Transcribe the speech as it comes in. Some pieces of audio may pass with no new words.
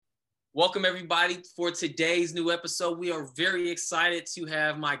Welcome everybody for today's new episode. We are very excited to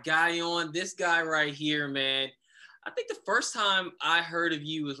have my guy on. This guy right here, man. I think the first time I heard of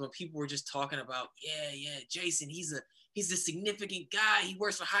you was when people were just talking about, Jason, he's a significant guy. He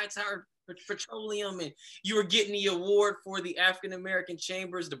works for Hightower Petroleum, and you were getting the award for the African American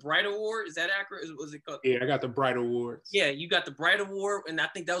Chambers, the Bright Award. Is that accurate? Was it called? Yeah, I got the Bright Awards. Yeah, you got the Bright Award, and I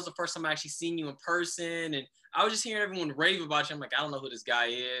think that was the first time I actually seen you in person. And I was just hearing everyone rave about you. I'm like, I don't know who this guy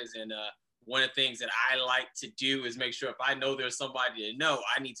is. And one of the things that I like to do is make sure if I know there's somebody to know,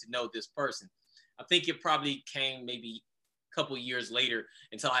 I need to know this person. I think it probably came maybe a couple of years later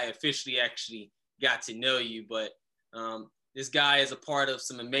until I officially actually got to know you. But this guy is a part of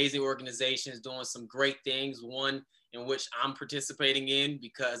some amazing organizations doing some great things. One in which I'm participating in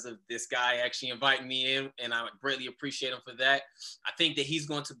because of this guy actually inviting me in, and I greatly appreciate him for that. I think that he's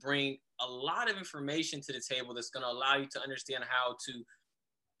going to bring a lot of information to the table that's going to allow you to understand how to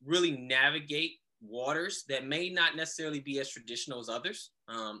really navigate waters that may not necessarily be as traditional as others.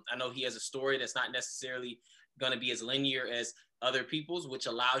 I know he has a story that's not necessarily going to be as linear as other people's, which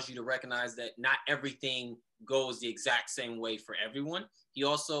allows you to recognize that not everything goes the exact same way for everyone. He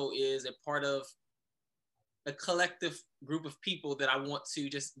also is a part of a collective group of people that I want to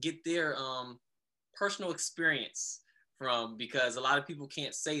just get their personal experience from, because a lot of people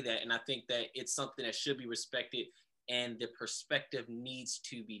can't say that. And I think that it's something that should be respected and the perspective needs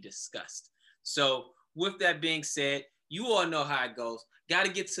to be discussed. So with that being said, you all know how it goes. Got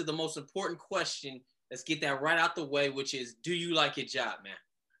to get to the most important question. Let's get that right out the way, which is, do you like your job, man?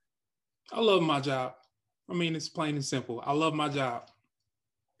 I love my job. I mean, it's plain and simple. I love my job.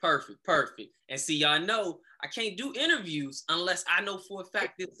 Perfect. And see, y'all know I can't do interviews unless I know for a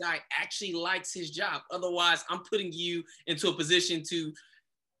fact this guy actually likes his job. Otherwise, I'm putting you into a position to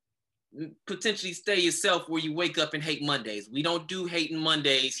potentially stay yourself where you wake up and hate Mondays. We don't do hating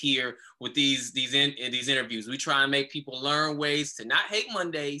Mondays here with these interviews. We try and make people learn ways to not hate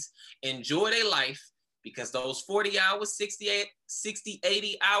Mondays, enjoy their life, because those 40 hours, 60,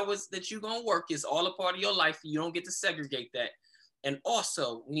 80 hours that you're going to work is all a part of your life. You don't get to segregate that. And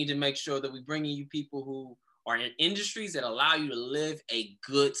also, we need to make sure that we're bringing you people who are in industries that allow you to live a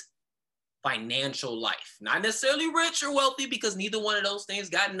good financial life. Not necessarily rich or wealthy, because neither one of those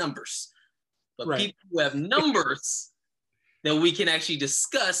things got numbers. But right. People who have numbers that we can actually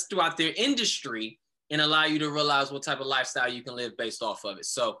discuss throughout their industry and allow you to realize what type of lifestyle you can live based off of it.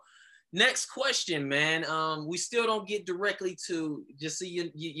 So next question, man. We still don't get directly to, just so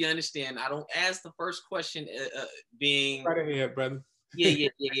you understand, I don't ask the first question being right ahead, brother. Yeah.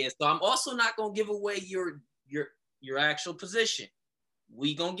 So I'm also not gonna give away your actual position.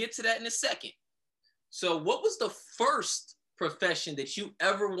 We gonna get to that in a second. So what was the first profession that you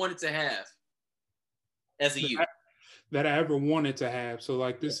ever wanted to have as a youth? That I ever wanted to have. So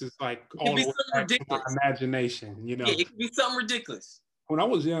like, this is like all the way back to my imagination, you know? Yeah, it could be something ridiculous. When I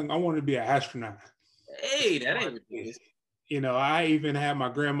was young, I wanted to be an astronaut. Hey, that ain't ridiculous. You know, I even had my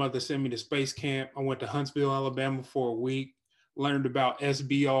grandmother send me to space camp. I went to Huntsville, Alabama for a week, learned about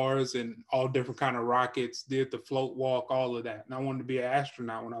SBRs and all different kind of rockets, did the float walk, all of that. And I wanted to be an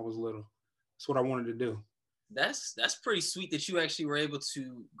astronaut when I was little. That's what I wanted to do. That's pretty sweet that you actually were able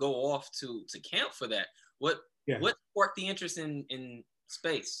to go off to camp for that. What sparked the interest in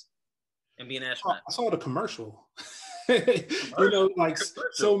space and being an astronaut? I saw the commercial. You know, like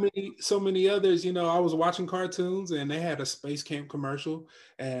so many others, you know, I was watching cartoons and they had a space camp commercial,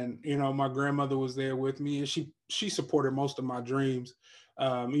 and, you know, my grandmother was there with me, and she supported most of my dreams.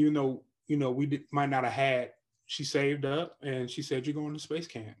 Even though, you know, might not have had, she saved up and she said, you're going to space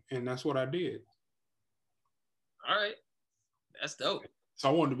camp. And that's what I did. All right. That's dope. So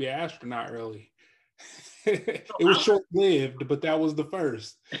I wanted to be an astronaut early. It was short-lived, but that was the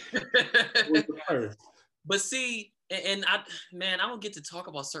first. But see, and I don't get to talk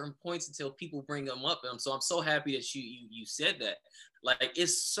about certain points until people bring them up. And so I'm so happy that you said that. Like,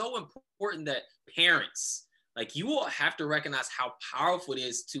 it's so important that parents, like, you all have to recognize how powerful it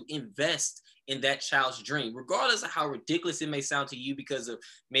is to invest in that child's dream, regardless of how ridiculous it may sound to you because of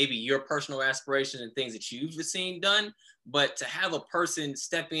maybe your personal aspirations and things that you've seen done. But to have a person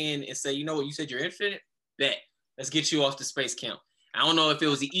step in and say, you know what, you said you're infinite, bet, let's get you off to space camp. I don't know if it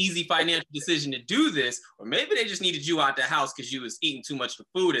was an easy financial decision to do this, or maybe they just needed you out the house because you was eating too much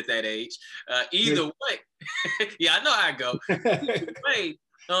food at that age. Either way, yeah, I know how it go. Either way,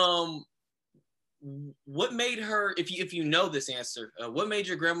 what made her, if you know this answer, what made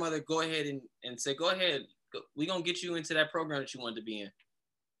your grandmother go ahead and say, go ahead, we're going to get you into that program that you wanted to be in?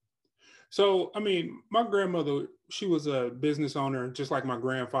 So, I mean, my grandmother, she was a business owner, just like my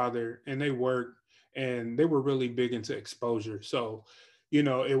grandfather, and they worked, and they were really big into exposure. So,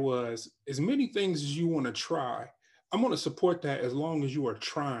 it was as many things as you want to try. I'm going to support that as long as you are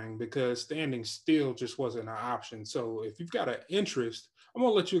trying, because standing still just wasn't an option. So if you've got an interest, I'm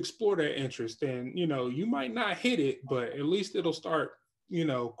going to let you explore that interest. And, you might not hit it, but at least it'll start,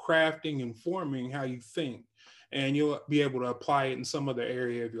 crafting and forming how you think. And you'll be able to apply it in some other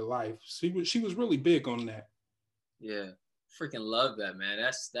area of your life. She was really big on that. Yeah, freaking love that, man.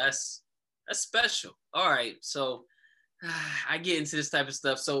 That's special. All right, so I get into this type of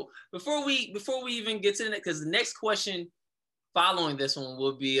stuff. So before we even get to it, because the next question following this one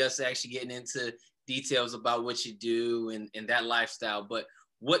will be us actually getting into details about what you do and that lifestyle. But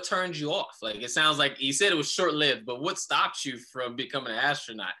what turned you off? Like, it sounds like you said it was short-lived, but what stopped you from becoming an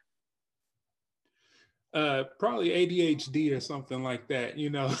astronaut? Probably ADHD or something like that.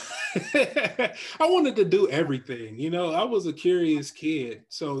 I wanted to do everything. I was a curious kid.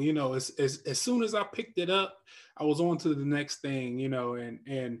 So, as soon as I picked it up, I was on to the next thing,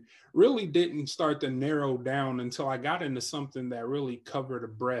 and really didn't start to narrow down until I got into something that really covered a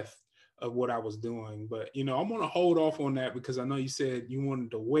breadth of what I was doing. But, I'm going to hold off on that because I know you said you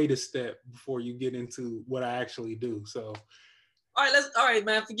wanted to wait a step before you get into what I actually do. So, all right,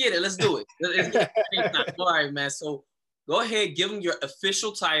 man, forget it. Let's do it. All right, man. So go ahead, give them your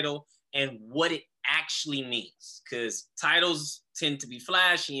official title and what it actually means. Because titles tend to be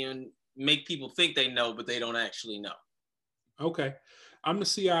flashy and make people think they know, but they don't actually know. Okay. I'm the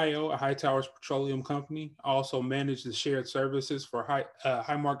CIO at High Towers Petroleum Company. I also manage the shared services for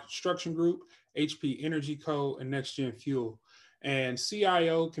Highmark Construction Group, HP Energy Co., and Next Gen Fuel. And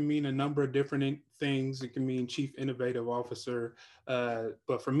CIO can mean a number of different things. It can mean Chief Innovative Officer,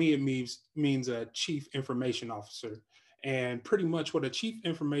 but for me, it means a Chief Information Officer. And pretty much what a Chief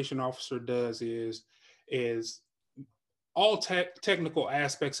Information Officer does is all technical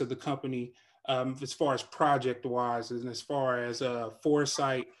aspects of the company, as far as project wise and as far as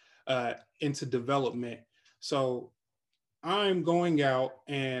foresight into development. So I'm going out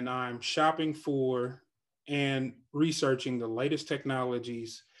and I'm shopping for and researching the latest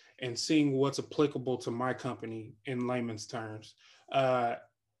technologies and seeing what's applicable to my company in layman's terms.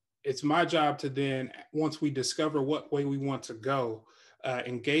 It's my job to then, once we discover what way we want to go,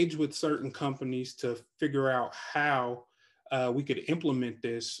 engage with certain companies to figure out how we could implement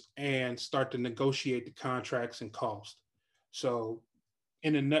this and start to negotiate the contracts and cost. So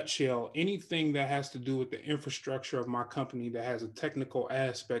in a nutshell, anything that has to do with the infrastructure of my company that has a technical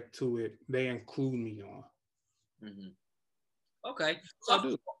aspect to it, they include me on. Mm-hmm. Okay. So I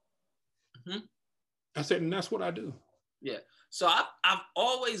do. Mm-hmm. I said, and that's what I do. Yeah. So I've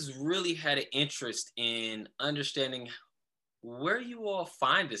always really had an interest in understanding where you all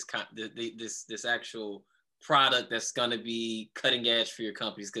find this actual product that's going to be cutting edge for your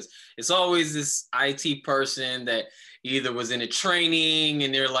companies, because it's always this IT person that either was in a training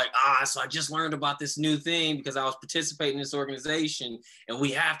and they're like, so I just learned about this new thing because I was participating in this organization and we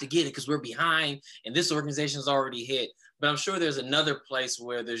have to get it because we're behind and this organization's already hit. But I'm sure there's another place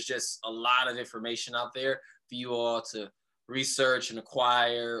where there's just a lot of information out there for you all to research and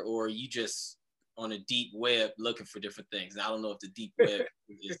acquire, or you just on a deep web looking for different things. I don't know if the deep web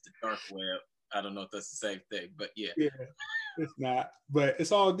is the dark web. I don't know if that's the same thing, but yeah. Yeah, it's not, but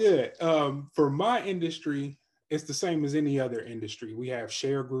it's all good. For my industry, it's the same as any other industry. We have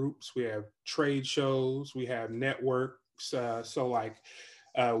share groups, we have trade shows, we have networks. So like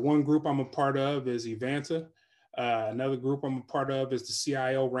one group I'm a part of is Evanta. Another group I'm a part of is the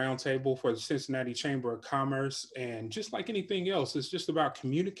CIO Roundtable for the Cincinnati Chamber of Commerce. And just like anything else, it's just about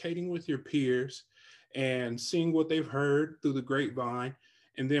communicating with your peers and seeing what they've heard through the grapevine,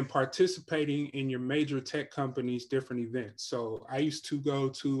 and then participating in your major tech companies' different events. So I used to go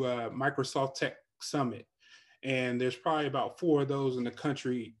to Microsoft Tech Summit, and there's probably about 4 of those in the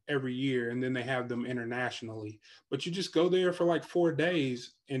country every year, and then they have them internationally. But you just go there for like 4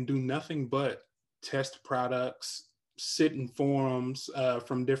 days and do nothing but test products, sit in forums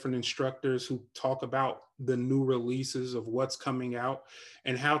from different instructors who talk about the new releases of what's coming out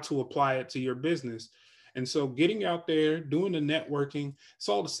and how to apply it to your business. And so getting out there, doing the networking, it's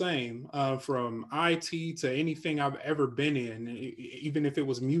all the same, from IT to anything I've ever been in, even if it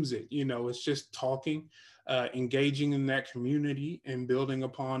was music, it's just talking, engaging in that community and building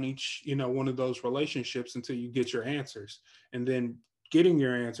upon each, one of those relationships until you get your answers, and then getting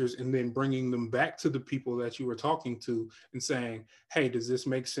your answers and then bringing them back to the people that you were talking to and saying, hey, does this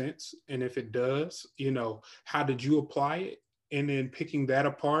make sense? And if it does, how did you apply it? And then picking that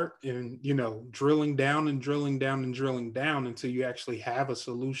apart and, drilling down and drilling down and drilling down until you actually have a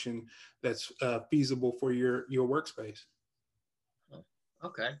solution that's feasible for your workspace.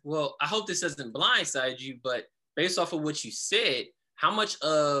 Okay. Well, I hope this doesn't blindside you, but based off of what you said, how much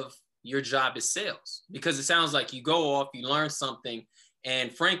of your job is sales? Because it sounds like you go off, you learn something,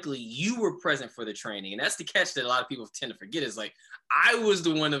 and frankly, you were present for the training. And that's the catch that a lot of people tend to forget is like, I was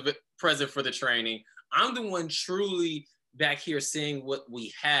the one present for the training. I'm the one truly back here seeing what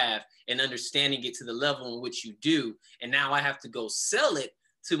we have and understanding it to the level in which you do. And now I have to go sell it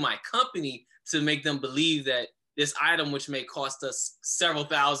to my company to make them believe that this item, which may cost us several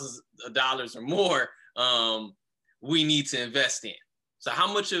thousands of dollars or more, we need to invest in. So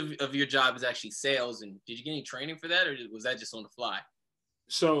how much of your job is actually sales? And did you get any training for that, or was that just on the fly?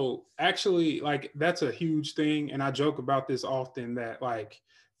 So actually, like, that's a huge thing. And I joke about this often that like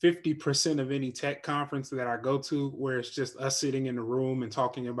 50% of any tech conference that I go to, where it's just us sitting in the room and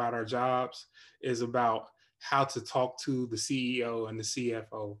talking about our jobs, is about how to talk to the CEO and the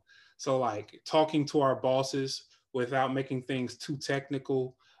CFO. So like talking to our bosses without making things too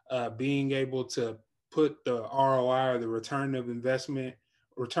technical, being able to put the ROI, or the return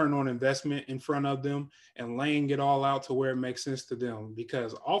on investment in front of them, and laying it all out to where it makes sense to them.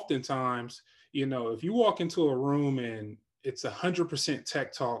 Because oftentimes, if you walk into a room and it's 100%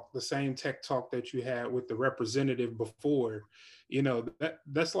 tech talk, the same tech talk that you had with the representative before,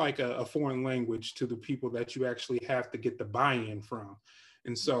 that's like a foreign language to the people that you actually have to get the buy-in from.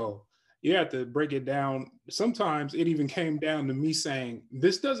 And so you have to break it down. Sometimes it even came down to me saying,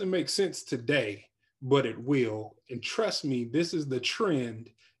 this doesn't make sense today, but it will. And trust me, this is the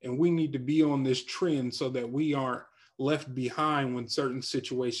trend, and we need to be on this trend so that we aren't left behind when certain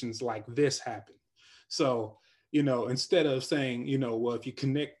situations like this happen. So, instead of saying, well, if you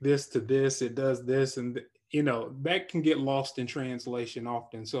connect this to this, it does this, and that can get lost in translation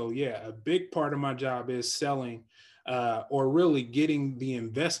often. So yeah, a big part of my job is selling, or really getting the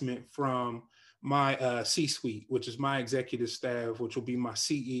investment from my C-suite, which is my executive staff, which will be my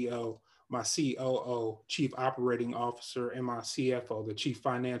CEO, my COO, Chief Operating Officer, and my CFO, the Chief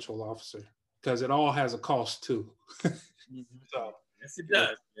Financial Officer, because it all has a cost too. So, yes, it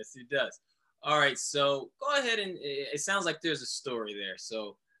does. Yes, it does. All right, so go ahead, and it sounds like there's a story there.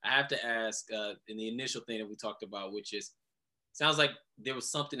 So I have to ask, in the initial thing that we talked about, which is, sounds like there was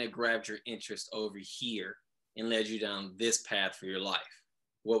something that grabbed your interest over here and led you down this path for your life.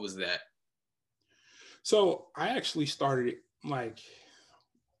 What was that? So I actually started like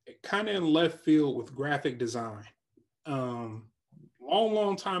kind of in left field with graphic design.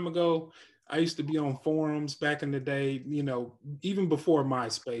 Long time ago, I used to be on forums back in the day, even before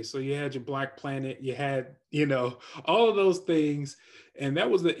MySpace. So you had your Black Planet, you had, all of those things. And that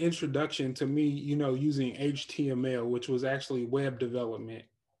was the introduction to me, using HTML, which was actually web development.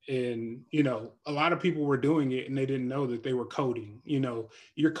 And, a lot of people were doing it and they didn't know that they were coding.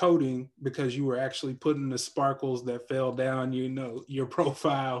 You're coding because you were actually putting the sparkles that fell down, your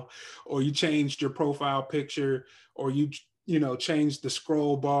profile, or you changed your profile picture, or you changed the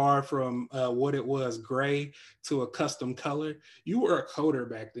scroll bar from what it was gray to a custom color. You were a coder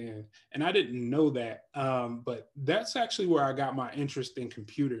back then, and I didn't know that. But that's actually where I got my interest in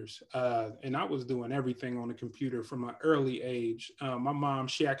computers. And I was doing everything on the computer from an early age. My mom,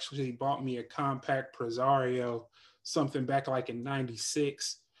 she actually bought me a compact Presario, something back like in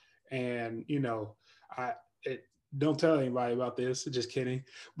 '96. And, don't tell anybody about this, just kidding.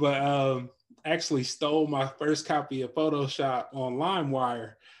 But actually stole my first copy of Photoshop on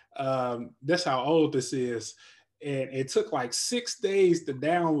LimeWire. That's how old this is. And it took like 6 days to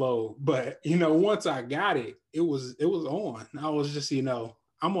download. But, once I got it, it was on. I was just, I'm going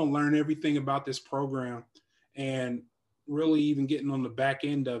to learn everything about this program. And really even getting on the back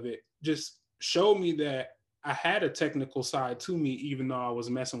end of it just showed me that I had a technical side to me, even though I was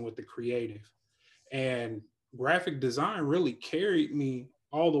messing with the creative. And graphic design really carried me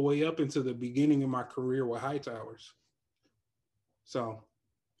all the way up into the beginning of my career with Hightowers. So,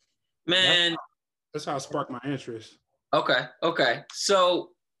 man, that's how it sparked my interest. Okay. So,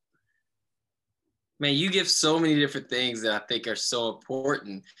 man, you give so many different things that I think are so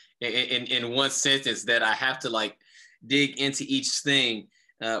important in one sentence that I have to like dig into each thing.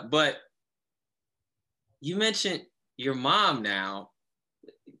 But you mentioned your mom now.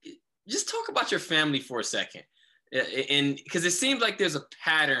 Just talk about your family for a second. And because it seems like there's a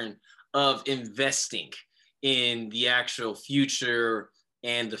pattern of investing in the actual future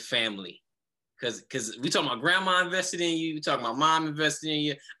and the family. Because we talking about grandma invested in you, we talking about mom invested in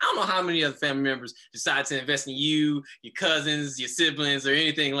you. I don't know how many other family members decide to invest in you, your cousins, your siblings, or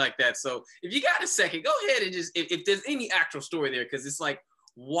anything like that. So if you got a second, go ahead and just, if there's any actual story there, because it's like,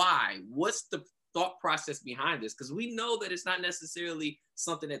 why? What's the thought process behind this? Because we know that it's not necessarily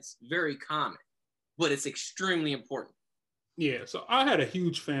something that's very common, but it's extremely important. Yeah, so I had a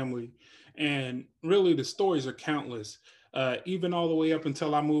huge family, and really the stories are countless. even all the way up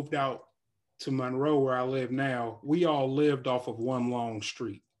until I moved out to Monroe, where I live now, we all lived off of one long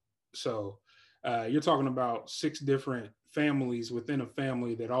street. So you're talking about 6 different families within a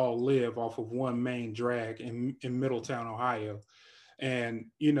family that all live off of one main drag in Middletown, Ohio. And,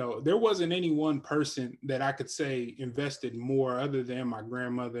 you know, there wasn't any one person that I could say invested more other than my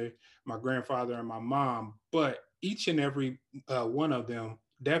grandmother, my grandfather, and my mom. But each and every one of them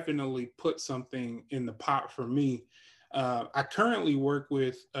definitely put something in the pot for me. I currently work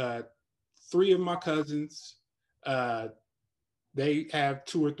with 3 of my cousins. Uh, they have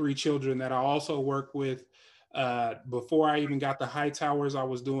 2 or 3 children that I also work with. Before I even got the Hightowers, I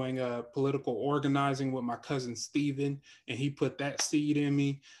was doing political organizing with my cousin Steven, and he put that seed in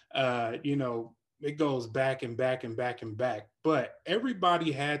me. You know, it goes back and back and back and back. But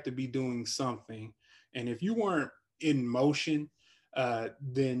everybody had to be doing something. And if you weren't in motion,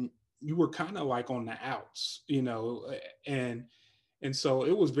 then you were kind of like on the outs, you know, and so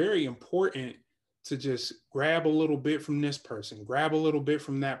it was very important to just grab a little bit from this person, grab a little bit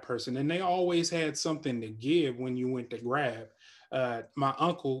from that person. And they always had something to give when you went to grab. My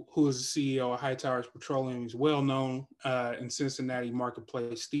uncle, who is the CEO of Hightowers Petroleum, is well known in Cincinnati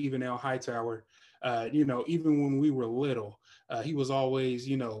marketplace, Stephen L. Hightower. You know, even when we were little, he was always,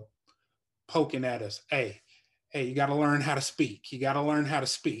 you know, poking at us. Hey, you got to learn how to speak. You got to learn how to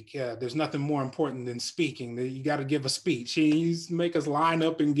speak. There's nothing more important than speaking. You got to give a speech. He used to make us line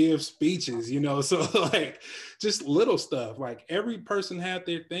up and give speeches, you know. So like just little stuff. Like every person had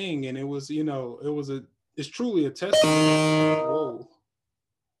their thing, and it was, you know, it's truly a testament. Whoa.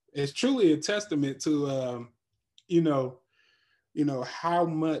 It's truly a testament to, you know, how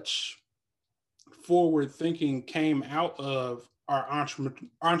much forward thinking came out of our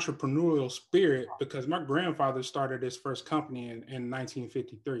entrepreneurial spirit, because my grandfather started his first company in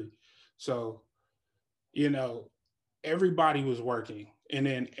 1953. So, you know, everybody was working, and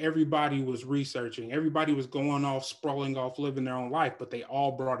then everybody was researching, everybody was going off, sprawling off, living their own life, but they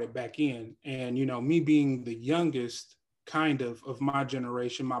all brought it back in. And, you know, me being the youngest kind of my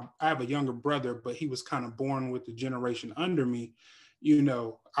generation, I have a younger brother, but he was kind of born with the generation under me. You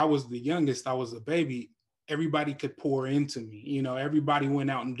know, I was the youngest, I was a baby. Everybody could pour into me. You know, everybody went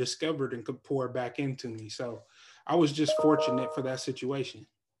out and discovered and could pour back into me. So I was just fortunate for that situation.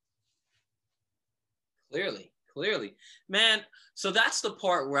 Clearly, man. So that's the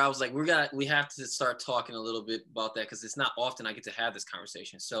part where I was like, we have to start talking a little bit about that, because it's not often I get to have this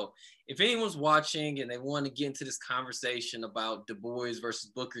conversation. So if anyone's watching and they want to get into this conversation about Du Bois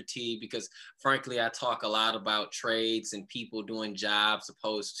versus Booker T, because frankly, I talk a lot about trades and people doing jobs,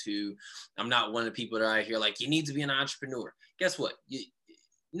 opposed to, I'm not one of the people that I hear like, you need to be an entrepreneur. Guess what?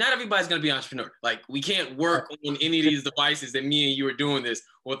 Not everybody's going to be an entrepreneur. Like, we can't work on any of these devices that me and you are doing this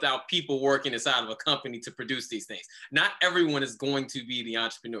without people working inside of a company to produce these things. Not everyone is going to be the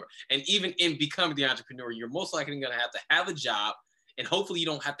entrepreneur. And even in becoming the entrepreneur, you're most likely going to have a job, and hopefully you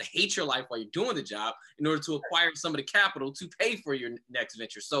don't have to hate your life while you're doing the job in order to acquire some of the capital to pay for your next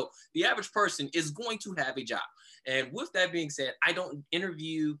venture. So the average person is going to have a job. And with that being said, I don't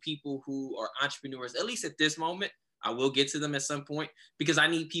interview people who are entrepreneurs, at least at this moment. I will get to them at some point, because I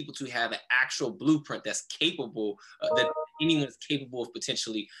need people to have an actual blueprint that's capable, that anyone's capable of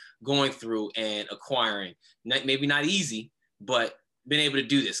potentially going through and acquiring. Maybe not easy, but being able to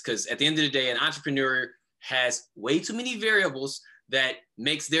do this. Because at the end of the day, an entrepreneur has way too many variables that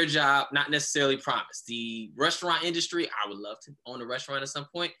makes their job not necessarily promised. The restaurant industry, I would love to own a restaurant at some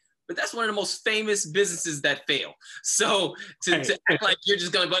point, but that's one of the most famous businesses that fail. So to act like you're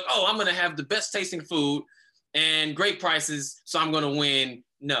just going to be like, oh, I'm going to have the best tasting food and great prices, so I'm going to win.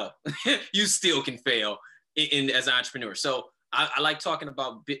 No, you still can fail as an entrepreneur. So I like talking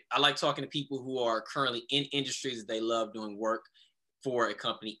to people who are currently in industries that they love doing work for a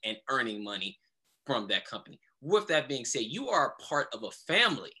company and earning money from that company. With that being said, you are a part of a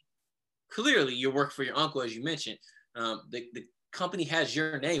family. Clearly, you work for your uncle, as you mentioned. The company has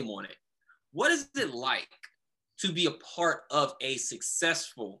your name on it. What is it like to be a part of a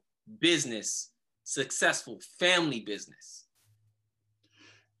successful family business?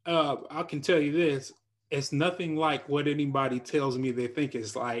 I can tell you this. It's nothing like what anybody tells me they think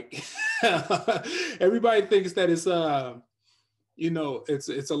it's like. Everybody thinks that it's you know,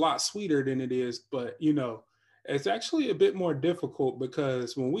 it's a lot sweeter than it is, but you know, it's actually a bit more difficult,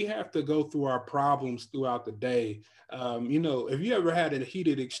 because when we have to go through our problems throughout the day, you know, if you ever had a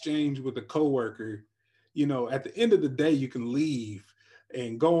heated exchange with a coworker, you know, at the end of the day, you can leave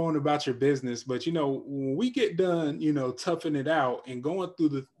and go on about your business. But you know, when we get done, you know, toughing it out and going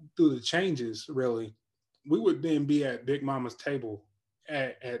through the changes, really, we would then be at Big Mama's table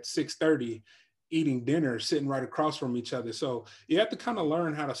at 6:30, eating dinner, sitting right across from each other. So you have to kind of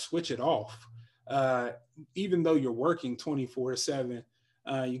learn how to switch it off. Even though you're working 24/7,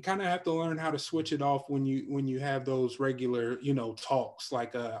 you kind of have to learn how to switch it off when you have those regular, talks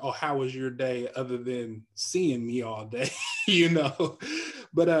like, oh, how was your day, other than seeing me all day, you know.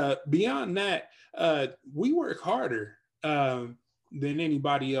 But beyond that, we work harder than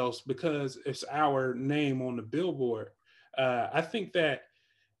anybody else because it's our name on the billboard. I think that,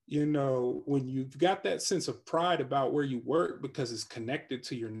 when you've got that sense of pride about where you work because it's connected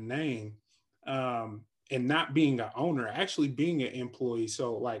to your name, and not being an owner, actually being an employee.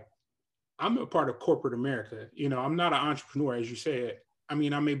 So, like, I'm a part of corporate America. I'm not an entrepreneur, as you said. I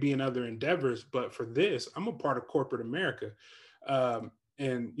mean, I may be in other endeavors, but for this, I'm a part of corporate America.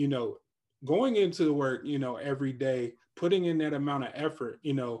 And, going into the work, every day, putting in that amount of effort,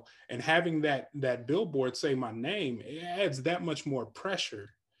 and having that billboard say my name, it adds that much more pressure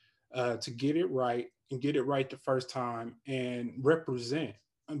to get it right and get it right the first time and represent.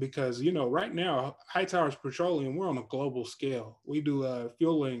 Because right now, High Towers Petroleum, we're on a global scale. We do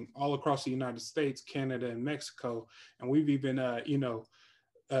fueling all across the United States, Canada, and Mexico, and we've even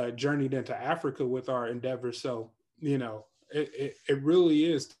journeyed into Africa with our endeavors. So it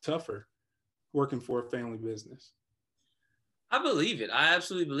really is tougher working for a family business. I believe it. I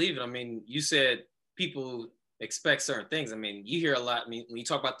absolutely believe it. I mean, you said people expect certain things. I mean, you hear a lot. I mean, when you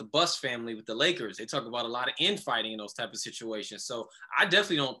talk about the Bus family with the Lakers, they talk about a lot of infighting in those type of situations. So I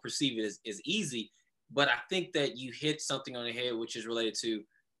definitely don't perceive it as easy, but I think that you hit something on the head, which is related to,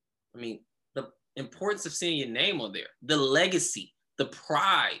 I mean, the importance of seeing your name on there, the legacy, the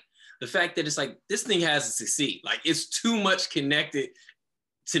pride, the fact that it's like, this thing has to succeed. Like, it's too much connected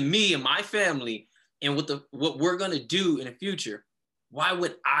to me and my family and what we're going to do in the future. Why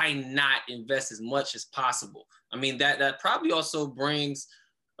would I not invest as much as possible? I mean, that probably also brings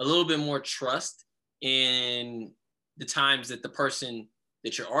a little bit more trust in the times that the person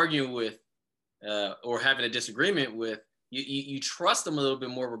that you're arguing with or having a disagreement with, you trust them a little bit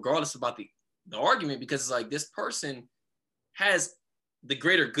more regardless about the argument, because it's like, this person has the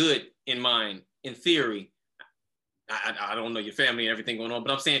greater good in mind, in theory. I don't know your family and everything going on,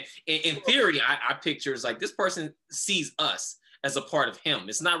 but I'm saying in theory, I picture it's like, this person sees us as a part of him.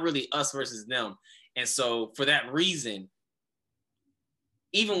 It's not really us versus them. And so for that reason,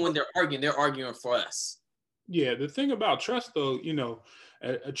 even when they're arguing for us. Yeah, the thing about trust, though,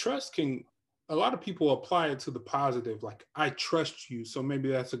 a trust can, a lot of people apply it to the positive, like, I trust you, so maybe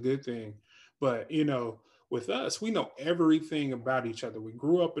that's a good thing. But, with us, we know everything about each other. We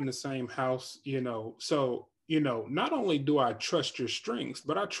grew up in the same house, so, not only do I trust your strengths,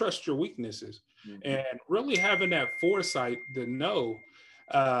 but I trust your weaknesses. Mm-hmm. And really having that foresight to know,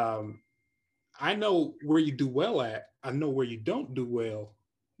 I know where you do well at, I know where you don't do well.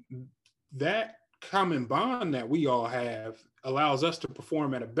 That common bond that we all have allows us to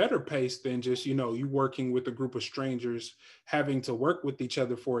perform at a better pace than just, you working with a group of strangers, having to work with each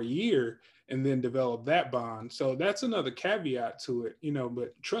other for a year and then develop that bond. So that's another caveat to it,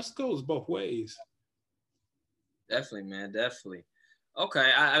 but trust goes both ways. Definitely, man. Definitely.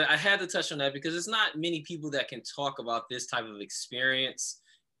 Okay. I had to touch on that because it's not many people that can talk about this type of experience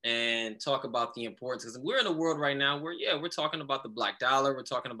and talk about the importance. Because we're in a world right now where, we're talking about the Black dollar. We're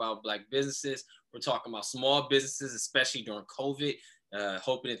talking about Black businesses. We're talking about small businesses, especially during COVID,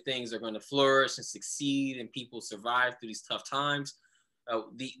 hoping that things are going to flourish and succeed and people survive through these tough times.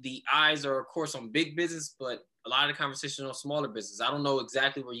 The eyes are, of course, on big business, but a lot of the conversation on smaller business. I don't know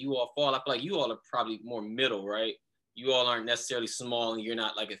exactly where you all fall. I feel like you all are probably more middle, right? You all aren't necessarily small and you're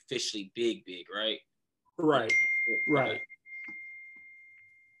not like officially big, right? Right. Right.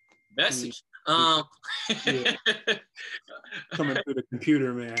 Message. Yeah. Coming through the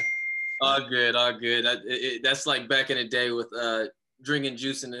computer, man. All good. That's like back in the day with drinking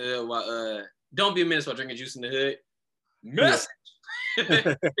juice in the hood. While, don't be a menace while drinking juice in the hood. Message.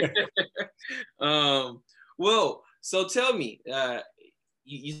 Yeah. Well, so tell me,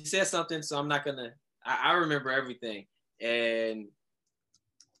 you said something, so I'm not gonna. I remember everything, and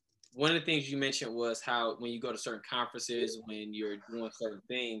one of the things you mentioned was how when you go to certain conferences, when you're doing certain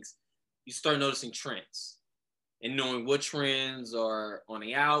things, you start noticing trends and knowing what trends are on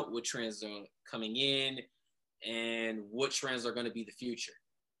the out, what trends are coming in, and what trends are going to be the future.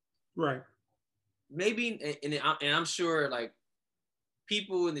 Right. Maybe, and I'm sure, like,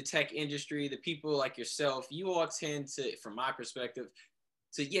 people in the tech industry, the people like yourself, you all tend to, from my perspective,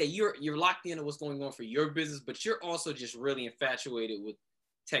 to, you're locked into what's going on for your business, but you're also just really infatuated with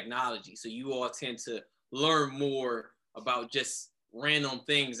technology. So you all tend to learn more about just random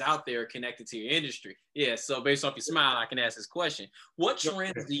things out there connected to your industry. Yeah. So based off your smile, I can ask this question. What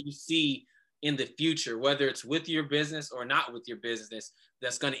trends do you see in the future, whether it's with your business or not with your business,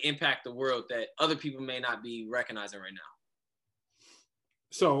 that's going to impact the world that other people may not be recognizing right now?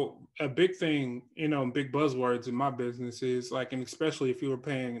 So a big thing, big buzzwords in my business is like, and especially if you were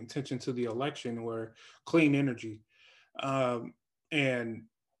paying attention to the election, where clean energy. And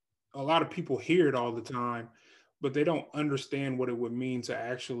a lot of people hear it all the time, but they don't understand what it would mean to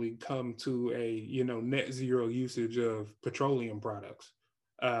actually come to a, net zero usage of petroleum products.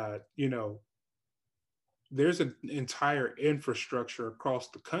 You know, there's an entire infrastructure across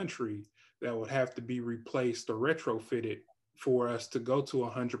the country that would have to be replaced or retrofitted for us to go to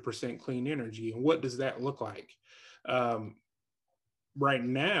 100% clean energy. And what does that look like? Um, right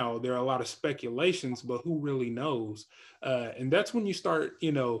now, there are a lot of speculations, but who really knows? And that's when you start,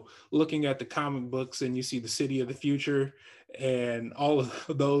 looking at the comic books and you see the city of the future and all of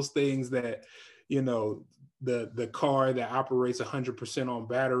those things that, the car that operates 100% on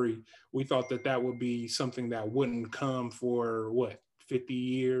battery. We thought that would be something that wouldn't come for 50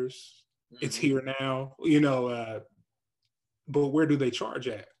 years. Mm-hmm. It's here now, but where do they charge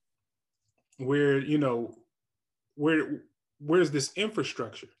at? Where's this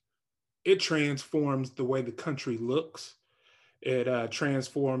infrastructure? It transforms the way the country looks. It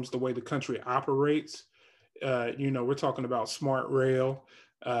transforms the way the country operates. We're talking about smart rail.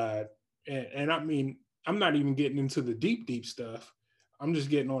 And I mean, I'm not even getting into the deep stuff. I'm just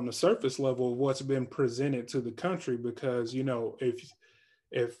getting on the surface level of what's been presented to the country, because,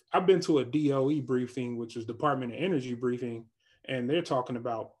 if I've been to a DOE briefing, which is Department of Energy briefing, and they're talking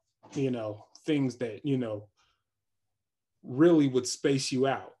about, things that, really would space you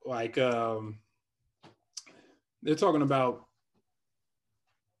out. Like they're talking about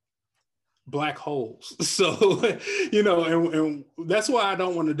black holes. So, and that's why I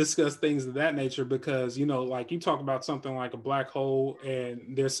don't want to discuss things of that nature, because, like you talk about something like a black hole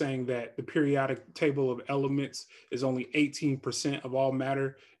and they're saying that the periodic table of elements is only 18% of all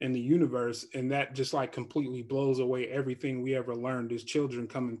matter in the universe. And that just like completely blows away everything we ever learned as children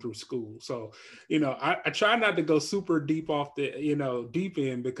coming through school. So, I try not to go super deep off the, deep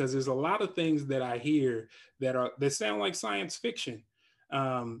end, because there's a lot of things that I hear that sound like science fiction.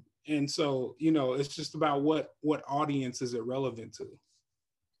 And so, it's just about what audience is it relevant to?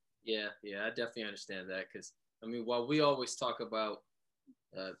 Yeah, I definitely understand that, because I mean, while we always talk about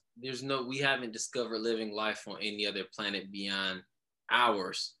we haven't discovered living life on any other planet beyond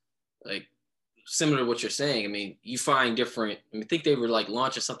ours, like similar to what you're saying. I mean, you find different. I think they were like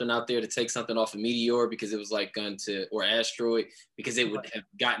launching something out there to take something off a meteor because it was like or asteroid, because it would have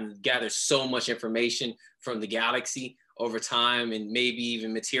gathered so much information from the galaxy over time, and maybe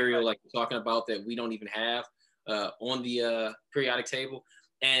even material like we're talking about that we don't even have on the periodic table.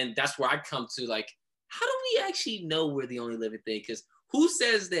 And that's where I come to, like, how do we actually know we're the only living thing? Because who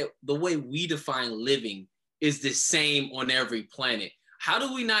says that the way we define living is the same on every planet? How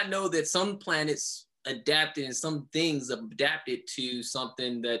do we not know that some planets adapted and some things adapted to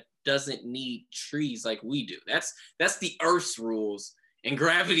something that doesn't need trees like we do? That's the Earth's rules, and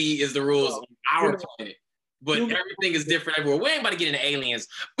gravity is the rules on our planet. But everything is different everywhere. We ain't about to get into aliens.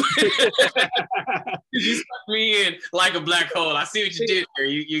 You stuck me in like a black hole. I see what you did there.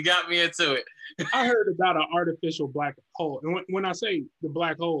 You got me into it. I heard about an artificial black hole. And when I say the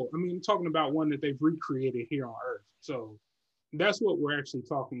black hole, I mean, I'm talking about one that they've recreated here on Earth. So that's what we're actually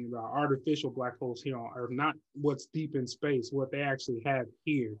talking about, artificial black holes here on Earth, not what's deep in space, what they actually have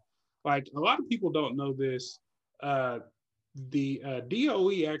here. Like, a lot of people don't know this. The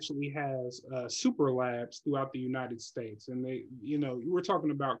DOE actually has super labs throughout the United States. And they, we're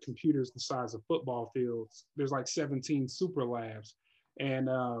talking about computers the size of football fields. There's like 17 super labs. And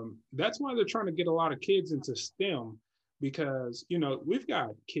that's why they're trying to get a lot of kids into STEM, because, we've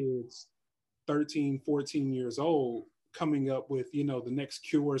got kids 13, 14 years old coming up with, the next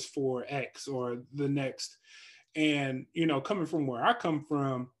cures for X or the next. And, coming from where I come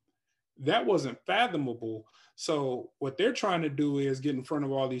from, that wasn't fathomable. So what they're trying to do is get in front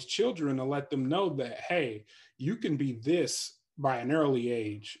of all these children and let them know that, hey, you can be this by an early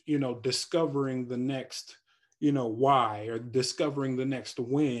age, discovering the next, why, or discovering the next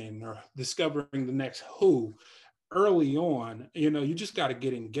when, or discovering the next who early on. You just got to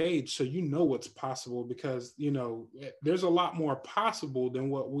get engaged so what's possible, because, there's a lot more possible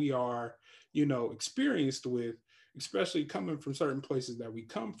than what we are, experienced with, especially coming from certain places that we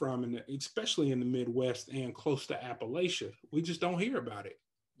come from, and especially in the Midwest and close to Appalachia. We just don't hear about it.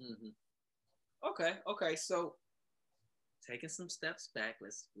 Mm-hmm. Okay. So taking some steps back,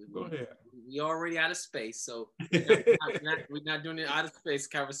 go ahead. We already out of space, so we're not doing the out of space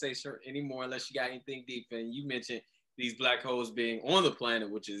conversation anymore unless you got anything deep. And you mentioned these black holes being on the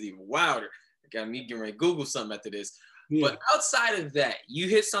planet, which is even wilder. got me getting ready to Google something after this. Yeah. But outside of that, you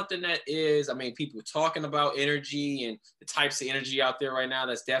hit something that is, I mean, people talking about energy and the types of energy out there right now.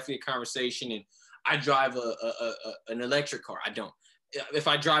 That's definitely a conversation. And I drive an electric car. I don't. If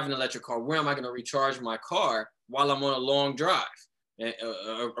I drive an electric car, where am I going to recharge my car while I'm on a long drive,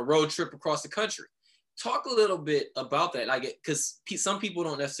 a road trip across the country? Talk a little bit about that, like, because some people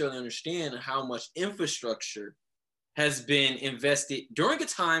don't necessarily understand how much infrastructure has been invested during a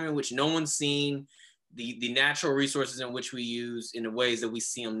time in which no one's seen the natural resources in which we use in the ways that we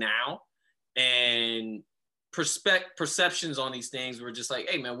see them now, and perceptions on these things. We're just like,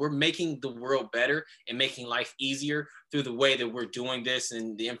 hey man, we're making the world better and making life easier through the way that we're doing this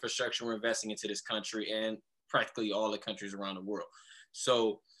and the infrastructure we're investing into this country and practically all the countries around the world.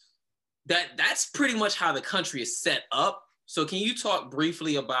 So that's pretty much how the country is set up. So can you talk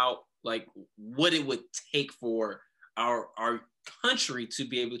briefly about like what it would take for our country to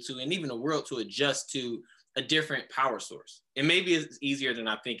be able to, and even the world, to adjust to a different power source? And maybe it's easier than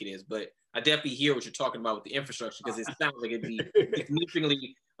I think it is, but I definitely hear what you're talking about with the infrastructure, because it sounds like it'd be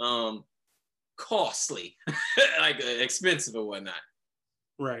significantly costly, like expensive or whatnot.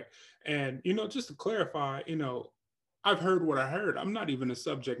 Right. And, just to clarify, I've heard what I heard. I'm not even a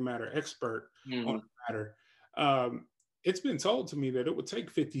subject matter expert on the matter. It's been told to me that it would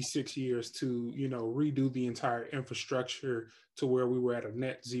take 56 years to, redo the entire infrastructure to where we were at a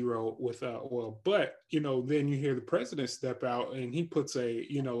net zero with oil. But, then you hear the president step out and he puts a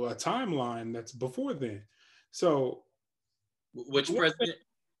timeline that's before then. So which president?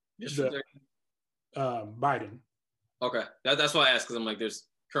 Biden. Okay. That's why I asked, because I'm like, there's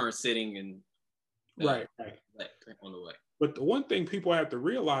current sitting and right on the way. But the one thing people have to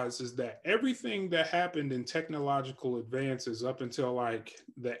realize is that everything that happened in technological advances up until like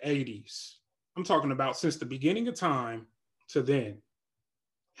the 80s, I'm talking about since the beginning of time to then,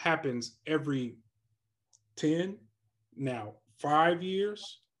 happens every 10, now 5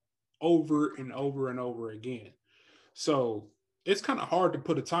 years, over and over and over again. So it's kind of hard to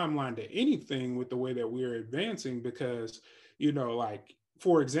put a timeline to anything with the way that we're advancing, because, like,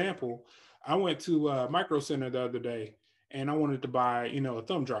 for example, I went to Micro Center the other day and I wanted to buy, a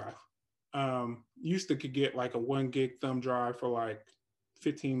thumb drive. Used to could get like a 1 gig thumb drive for like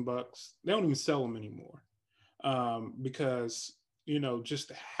 $15. They don't even sell them anymore because,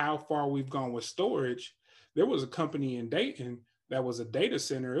 just how far we've gone with storage. There was a company in Dayton that was a data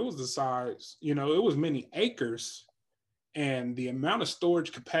center. It was the size, it was many acres, and the amount of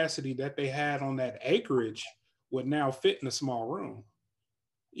storage capacity that they had on that acreage would now fit in a small room.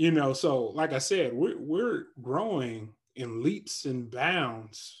 So like I said, we're growing in leaps and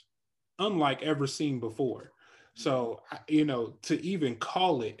bounds, unlike ever seen before. So, to even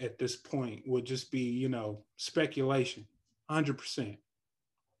call it at this point would just be, speculation, 100%.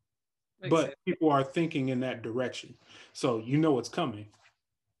 But sense. People are thinking in that direction. So, it's coming.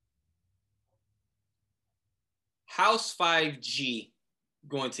 How's 5G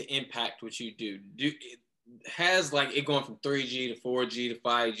going to impact what you do? Has like it going from 3G to 4G to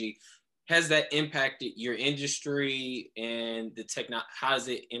 5G, has that impacted your industry and how has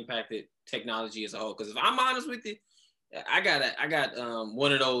it impacted technology as a whole? Because if I'm honest with you, I got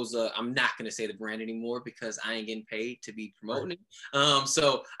one of those, I'm not going to say the brand anymore because I ain't getting paid to be promoting it.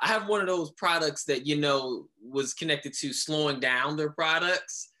 So I have one of those products that, was connected to slowing down their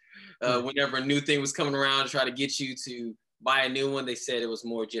products. Whenever a new thing was coming around to try to get you to buy a new one, they said it was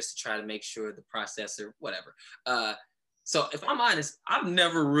more just to try to make sure the processor, whatever. So if I'm honest, I've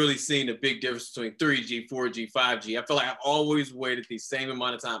never really seen a big difference between 3G, 4G, 5G. I feel like I've always waited the same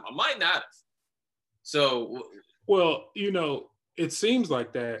amount of time. I might not have. So. Well, it seems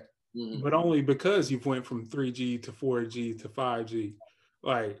like that, but only because you've went from 3G to 4G to 5G,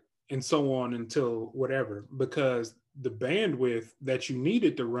 like, and so on until whatever, because the bandwidth that you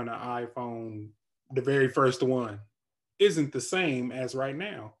needed to run an iPhone, the very first one, isn't the same as right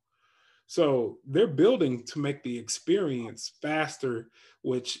now. So they're building to make the experience faster,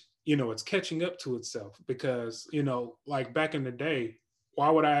 which, it's catching up to itself because, like back in the day, why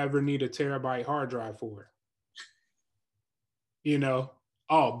would I ever need a terabyte hard drive for it?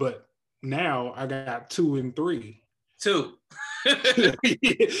 But now I got 2 and 3. 2.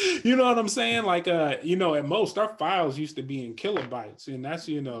 You know what I'm saying? Like, at most our files used to be in kilobytes, and that's,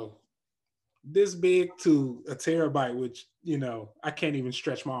 this big to a terabyte, which, I can't even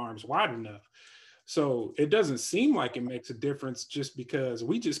stretch my arms wide enough. So it doesn't seem like it makes a difference just because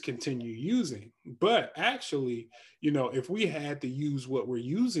we just continue using. But actually, if we had to use what we're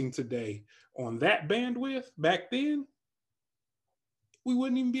using today on that bandwidth back then, we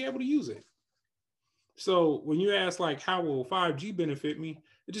wouldn't even be able to use it. So when you ask like, how will 5G benefit me?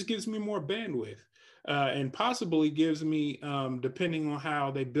 It just gives me more bandwidth, and possibly gives me, depending on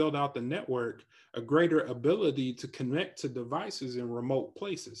how they build out the network, a greater ability to connect to devices in remote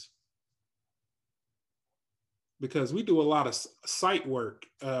places. Because we do a lot of site work,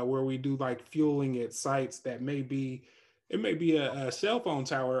 where we do like fueling at sites that may be, it may be a cell phone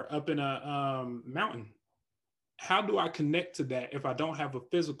tower up in a mountain. How do I connect to that if I don't have a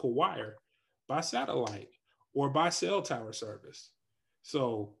physical wire? By satellite or by cell tower service.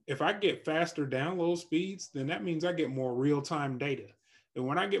 So if I get faster download speeds, then that means I get more real-time data. And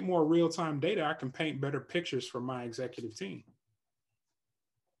when I get more real-time data, I can paint better pictures for my executive team.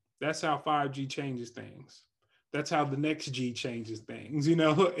 That's how 5G changes things. That's how the next G changes things,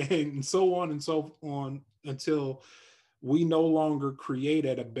 and so on and so on, until we no longer create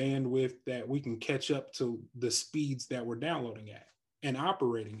at a bandwidth that we can catch up to the speeds that we're downloading at and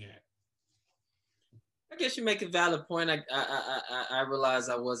operating at. I guess you make a valid point. I realized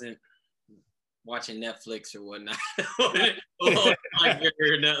I wasn't watching Netflix or whatnot.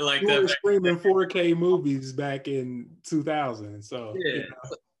 Like you were streaming 4K movies back in 2000. So yeah.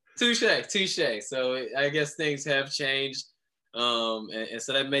 Touche. So I guess things have changed, and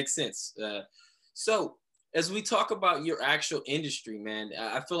so that makes sense. So as we talk about your actual industry, man,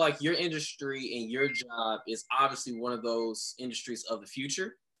 I feel like your industry and your job is obviously one of those industries of the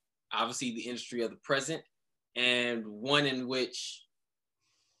future, obviously the industry of the present, and one in which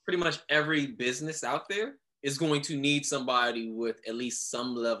pretty much every business out there is going to need somebody with at least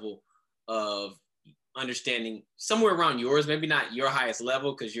some level of understanding, somewhere around yours, maybe not your highest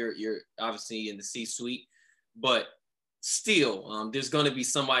level because you're obviously in the C-suite, but still, there's going to be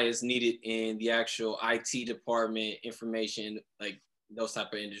somebody that's needed in the actual IT department, information, like those type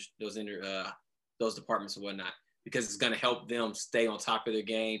of those departments and whatnot, because it's going to help them stay on top of their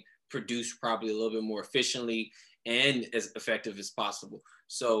game, produce probably a little bit more efficiently and as effective as possible.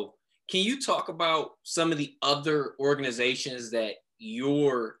 So can you talk about some of the other organizations that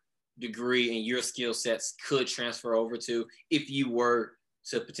your degree and your skill sets could transfer over to if you were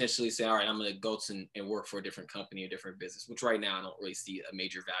to potentially say, all right, I'm going to go to and work for a different company or different business, which right now I don't really see a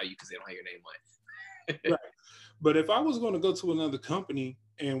major value because they don't have your name on it. Right. But if I was going to go to another company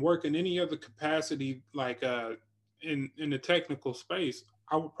and work in any other capacity, like in the technical space,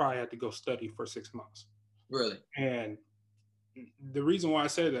 I would probably have to go study for 6 months. Really? And the reason why I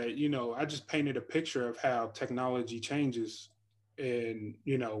said that, I just painted a picture of how technology changes. And,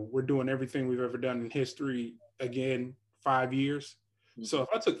 we're doing everything we've ever done in history again, 5 years. Mm-hmm. So if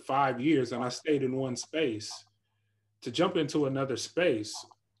I took 5 years and I stayed in one space, to jump into another space,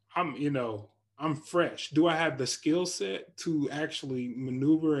 I'm fresh. Do I have the skill set to actually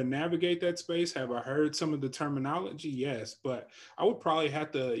maneuver and navigate that space? Have I heard some of the terminology? Yes, but I would probably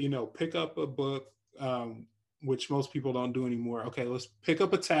have to, pick up a book, which most people don't do anymore. Okay, let's pick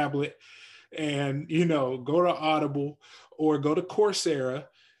up a tablet and, go to Audible or go to Coursera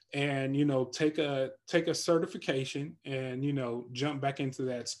and, take a certification and, jump back into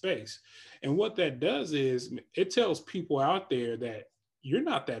that space. And what that does is it tells people out there that you're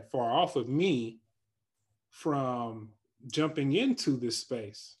not that far off of me from jumping into this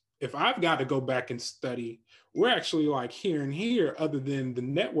space. If I've got to go back and study, we're actually like here and here, other than the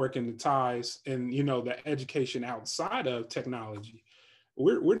network and the ties and, the education outside of technology.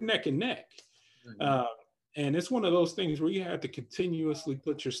 We're neck and neck. Mm-hmm. And it's one of those things where you have to continuously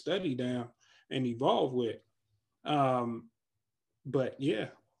put your study down and evolve with. But yeah,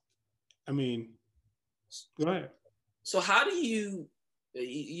 I mean, go ahead. So how do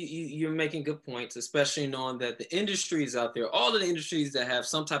you're making good points, especially knowing that the industries out there, all of the industries that have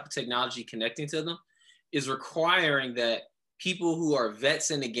some type of technology connecting to them, is requiring that people who are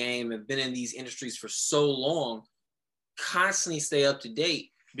vets in the game and been in these industries for so long constantly stay up to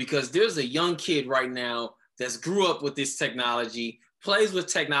date, because there's a young kid right now that's grew up with this technology, plays with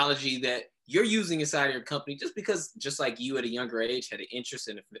technology that you're using inside of your company just like you at a younger age had an interest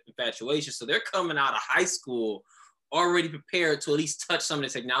and infatuation. So they're coming out of high school already prepared to at least touch some of the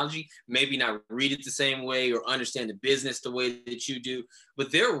technology, maybe not read it the same way or understand the business the way that you do,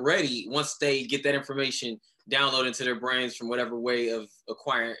 but they're ready once they get that information downloaded into their brains from whatever way of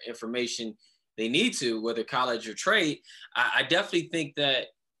acquiring information they need to, whether college or trade. I definitely think that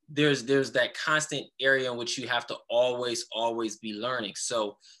there's that constant area in which you have to always be learning.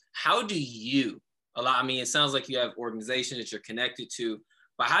 So how do you it sounds like you have organizations that you're connected to,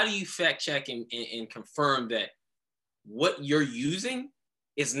 but how do you fact check and confirm that what you're using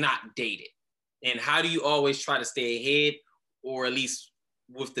is not dated? And how do you always try to stay ahead, or at least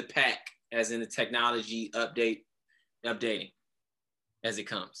with the pack, as in the technology updating as it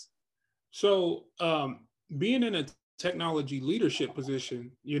comes? So being in a technology leadership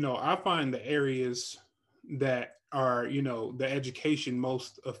position, I find the areas that are, the education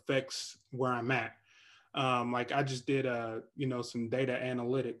most affects where I'm at. Like I just did, some data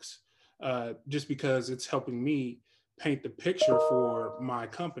analytics, just because it's helping me paint the picture for my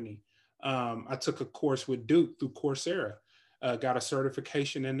company. I took a course with Duke through Coursera, got a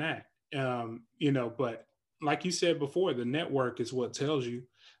certification in that. But like you said before, the network is what tells you.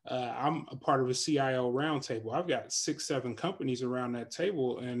 I'm a part of a CIO roundtable. I've got 6, 7 companies around that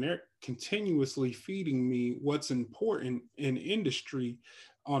table, and they're continuously feeding me what's important in industry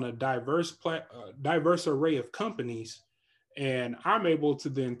on a diverse array of companies. And I'm able to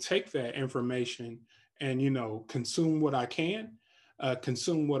then take that information and, consume what I can,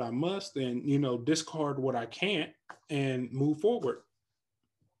 consume what I must, and, discard what I can't and move forward.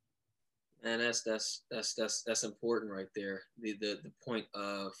 And that's important right there. The point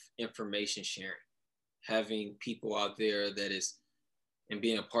of information sharing, having people out there that is, and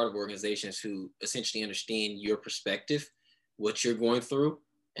being a part of organizations who essentially understand your perspective, what you're going through,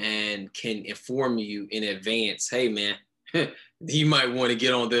 and can inform you in advance. Hey man, you might want to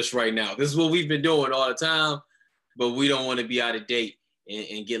get on this right now. This is what we've been doing all the time, but we don't want to be out of date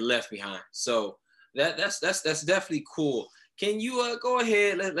and get left behind. So that's definitely cool. Can you go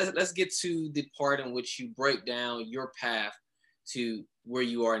ahead? Let's get to the part in which you break down your path to where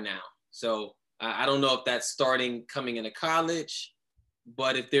you are now. So I don't know if that's starting coming into college,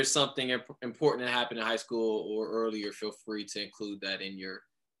 but if there's something important that happened in high school or earlier, feel free to include that in your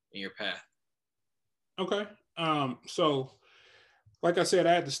path. Okay. So like I said,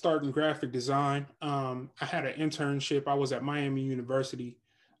 I had to start in graphic design. I had an internship. I was at Miami University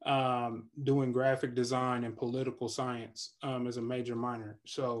doing graphic design and political science as a major minor.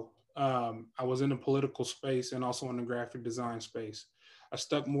 So I was in the political space and also in the graphic design space. I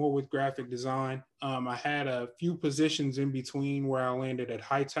stuck more with graphic design. I had a few positions in between where I landed at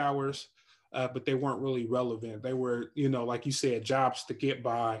Hightowers, but they weren't really relevant. They were, like you said, jobs to get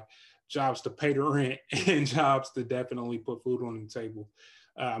by, jobs to pay the rent, and jobs to definitely put food on the table.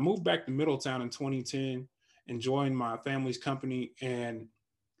 I moved back to Middletown in 2010 and joined my family's company, and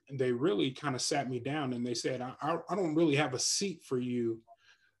they really kind of sat me down and they said, I don't really have a seat for you.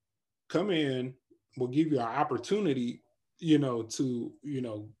 Come in, we'll give you an opportunity, to,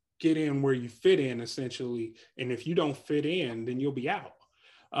 get in where you fit in essentially. And if you don't fit in, then you'll be out.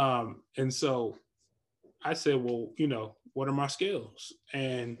 And so I said, well, what are my skills?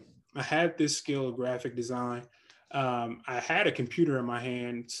 And I had this skill of graphic design. I had a computer in my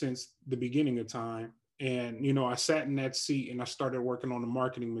hand since the beginning of time. And, I sat in that seat and I started working on the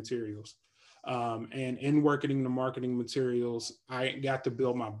marketing materials. And in working the marketing materials, I got to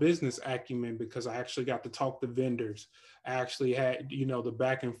build my business acumen because I actually got to talk to vendors. I actually had, the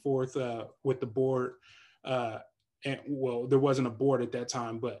back and forth with the board. And well, there wasn't a board at that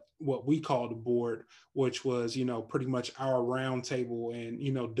time, but what we called a board, which was, pretty much our roundtable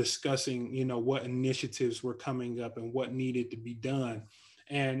and, discussing, what initiatives were coming up and what needed to be done.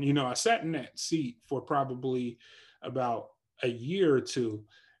 And, I sat in that seat for probably about a year or two.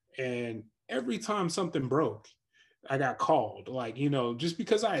 And every time something broke, I got called. Like, just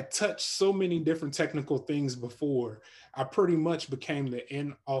because I had touched so many different technical things before, I pretty much became the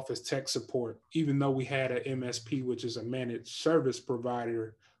in-office tech support, even though we had an MSP, which is a managed service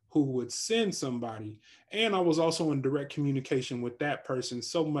provider, who would send somebody. And I was also in direct communication with that person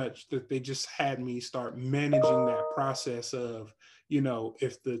so much that they just had me start managing that process of,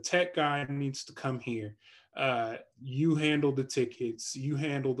 if the tech guy needs to come here, you handle the tickets, you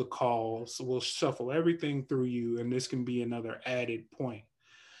handle the calls, we'll shuffle everything through you, and this can be another added point.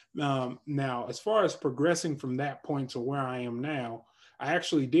 Now, as far as progressing from that point to where I am now, I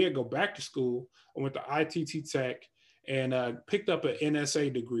actually did go back to school. I went to ITT Tech and picked up an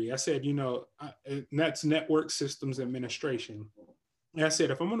NSA degree. I said, that's Network Systems Administration. And I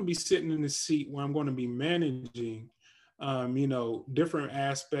said, if I'm going to be sitting in the seat where I'm going to be managing different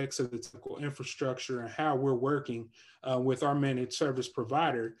aspects of the technical infrastructure and how we're working with our managed service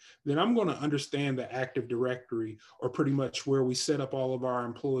provider, then I'm going to understand the Active Directory, or pretty much where we set up all of our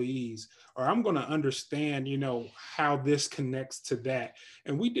employees, or I'm going to understand, how this connects to that.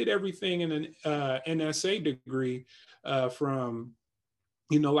 And we did everything in an NSA degree from,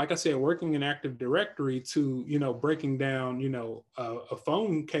 like I said, working in Active Directory to, breaking down, a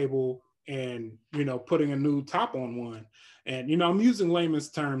phone cable and, putting a new top on one. And, I'm using layman's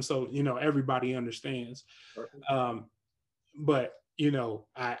terms so, everybody understands. But,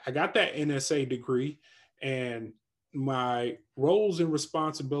 I got that NSA degree, and my roles and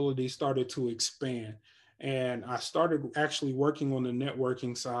responsibilities started to expand. And I started actually working on the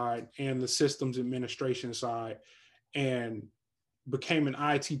networking side and the systems administration side. and became an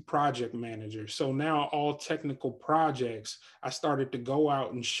IT project manager. So now all technical projects, I started to go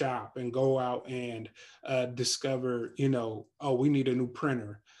out and shop and go out and discover, oh, we need a new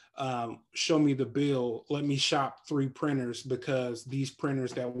printer. Show me the bill. Let me shop 3 printers because these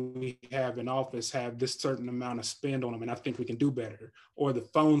printers that we have in office have this certain amount of spend on them, and I think we can do better. Or the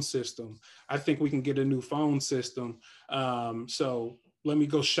phone system. I think we can get a new phone system. So let me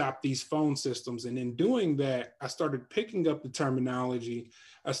go shop these phone systems. And in doing that, I started picking up the terminology.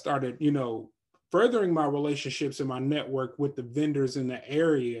 I started, furthering my relationships and my network with the vendors in the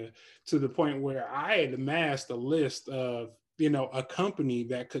area to the point where I had amassed a list of, a company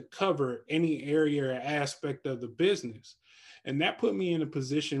that could cover any area or aspect of the business. And that put me in a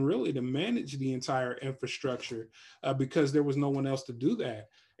position really to manage the entire infrastructure because there was no one else to do that.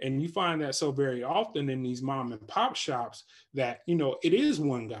 And you find that so very often in these mom and pop shops that, it is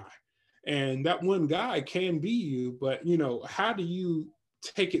one guy. And that one guy can be you, but, how do you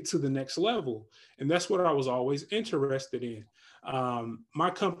take it to the next level? And that's what I was always interested in. My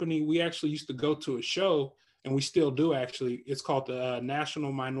company, we actually used to go to a show, and we still do actually. It's called the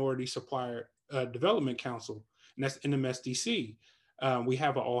National Minority Supplier Development Council, and that's NMSDC. We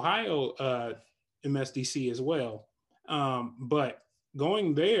have an Ohio MSDC as well. But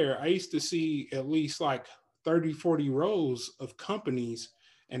going there, I used to see at least like 30, 40 rows of companies,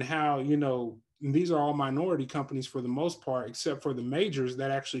 and how, these are all minority companies for the most part, except for the majors that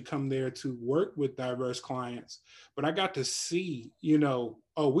actually come there to work with diverse clients. But I got to see,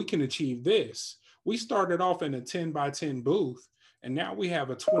 oh, we can achieve this. We started off in a 10 by 10 booth, and now we have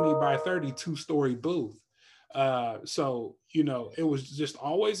a 20 by 30 2-story booth. So, it was just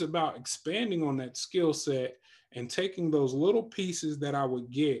always about expanding on that skill set and taking those little pieces that I would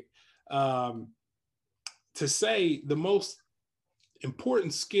get. To say the most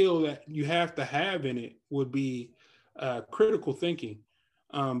important skill that you have to have in it would be critical thinking,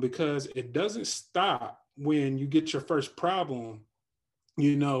 because it doesn't stop when you get your first problem,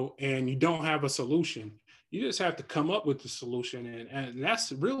 and you don't have a solution. You just have to come up with the solution. And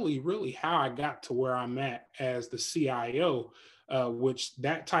that's really, really how I got to where I'm at as the CIO, which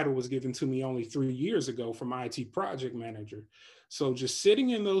that title was given to me only 3 years ago from IT project manager. So just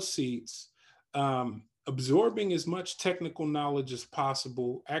sitting in those seats, absorbing as much technical knowledge as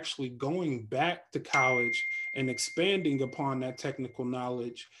possible, actually going back to college and expanding upon that technical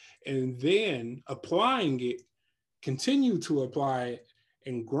knowledge, and then applying it, continue to apply it,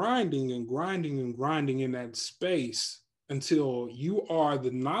 and grinding and grinding and grinding in that space until you are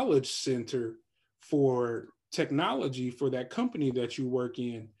the knowledge center for technology for that company that you work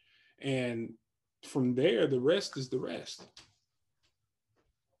in. And from there, the rest is the rest.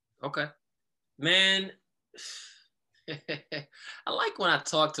 Okay. Man, I like when I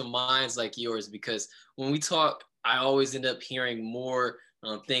talk to minds like yours, because when we talk, I always end up hearing more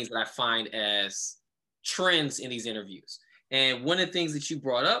things that I find as trends in these interviews. And one of the things that you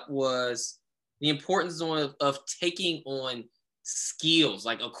brought up was the importance of taking on skills,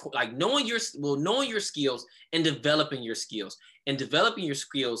 like knowing your skills and developing your skills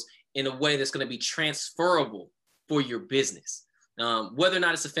in a way that's going to be transferable for your business. Whether or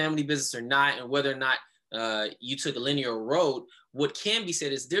not it's a family business or not, and whether or not you took a linear road, what can be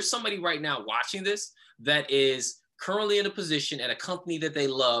said is there's somebody right now watching this that is currently in a position at a company that they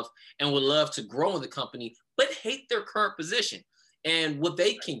love and would love to grow in the company, but hate their current position. And what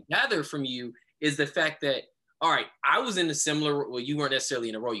they can gather from you is the fact that, all right, I was in a similar, well, you weren't necessarily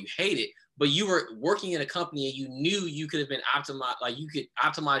in a role you hated, but you were working in a company and you knew you could have been optimized, like you could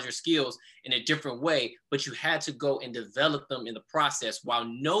optimize your skills in a different way, but you had to go and develop them in the process while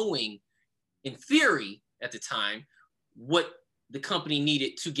knowing, in theory at the time, what the company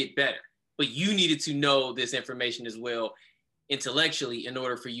needed to get better. But you needed to know this information as well intellectually in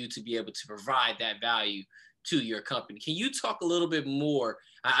order for you to be able to provide that value to your company. Can you talk a little bit more?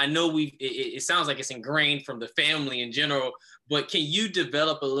 I know it sounds like it's ingrained from the family in general, but can you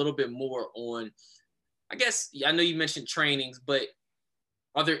develop a little bit more on, I guess, I know you mentioned trainings, but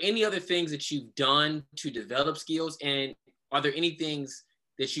are there any other things that you've done to develop skills? And are there any things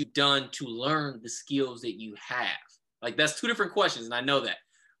that you've done to learn the skills that you have? Like, that's 2 different questions, and I know that.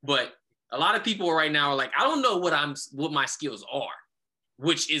 But a lot of people right now are like, I don't know what my skills are,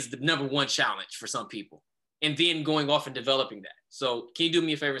 which is the number 1 challenge for some people. And then going off and developing that. So can you do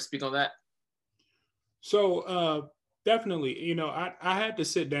me a favor and speak on that? So definitely, I had to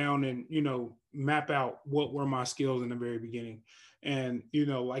sit down and, map out what were my skills in the very beginning. And,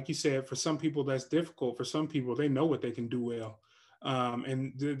 like you said, for some people that's difficult. For some people, they know what they can do well.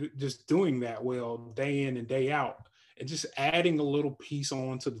 And just doing that well day in and day out, and just adding a little piece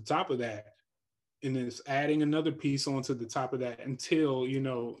on to the top of that and it's adding another piece onto the top of that until, you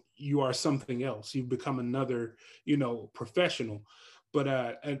know, you are something else. You become another, you know, professional. But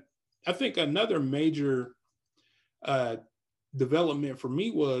I think another major uh, development for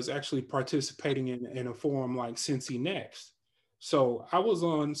me was actually participating in a forum like Cincy Next. So I was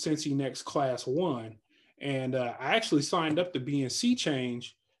on Cincy Next Class 1, and I actually signed up to be in Sea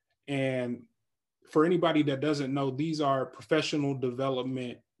Change. And for anybody that doesn't know, these are professional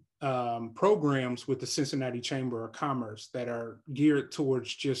development programs with the Cincinnati Chamber of Commerce that are geared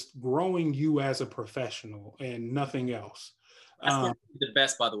towards just growing you as a professional and nothing else. Class 14 is the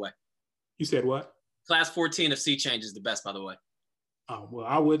best, by the way. You said what? Class 14 of Sea Change is the best, by the way. Oh, well,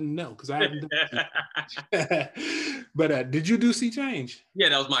 I wouldn't know because I haven't done But did you do Sea Change? Yeah,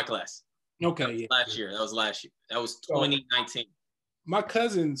 that was my class. Okay, yeah. Last year. That was last year. That was 2019. My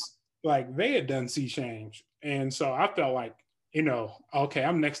cousins, like, they had done Sea Change. And so I felt like, you know, okay,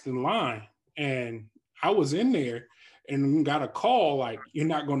 I'm next in line. And I was in there and got a call like, you're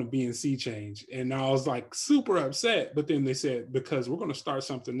not going to be in Sea Change. And I was like super upset. But then they said, because we're going to start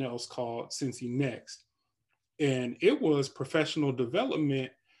something else called Cincy Next. And it was professional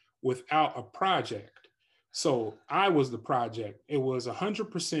development without a project. So I was the project. It was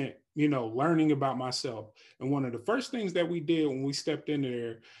 100%, you know, learning about myself. And one of the first things that we did when we stepped in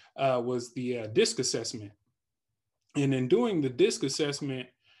there was the DISC assessment. And in doing the DISC assessment,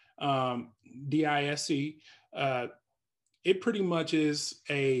 DISC, it pretty much is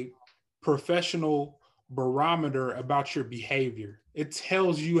a professional barometer about your behavior. It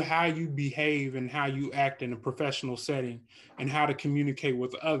tells you how you behave and how you act in a professional setting and how to communicate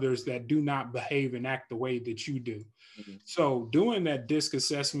with others that do not behave and act the way that you do. Mm-hmm. So doing that DISC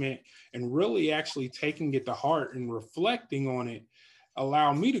assessment and really actually taking it to heart and reflecting on it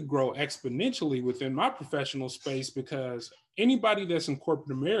allowed me to grow exponentially within my professional space, because anybody that's in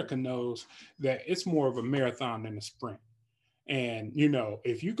corporate America knows that it's more of a marathon than a sprint. And, you know,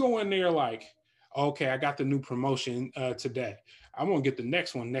 if you go in there like, okay, I got the new promotion today, I'm going to get the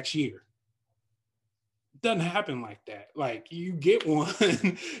next one next year. It doesn't happen like that. Like, you get one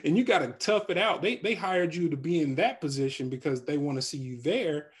and you got to tough it out. They hired you to be in that position because they want to see you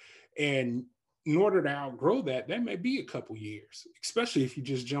there. And in order to outgrow that, that may be a couple years, especially if you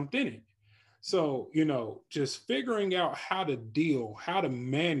just jumped in it. So, you know, just figuring out how to deal, how to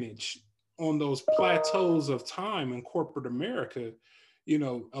manage on those plateaus of time in corporate America, you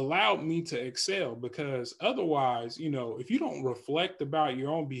know, allowed me to excel. Because otherwise, you know, if you don't reflect about your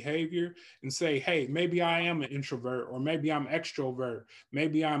own behavior and say, hey, maybe I am an introvert, or maybe I'm extrovert,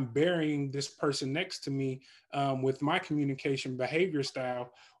 maybe I'm burying this person next to me with my communication behavior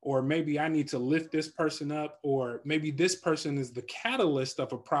style, or maybe I need to lift this person up, or maybe this person is the catalyst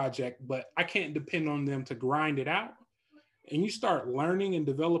of a project, but I can't depend on them to grind it out. And you start learning and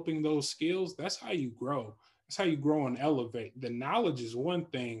developing those skills, that's how you grow. That's how you grow and elevate. The knowledge is one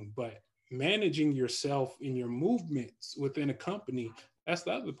thing, but managing yourself and your movements within a company, that's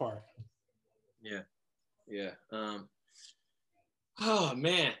the other part. Yeah. Yeah. Oh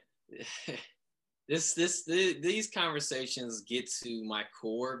man. These conversations get to my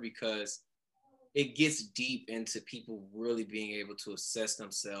core because it gets deep into people really being able to assess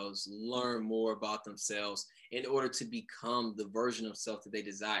themselves, learn more about themselves in order to become the version of self that they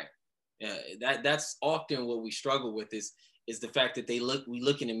desire. That's often what we struggle with is the fact that we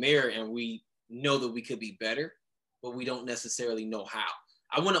look in the mirror and we know that we could be better, but we don't necessarily know how.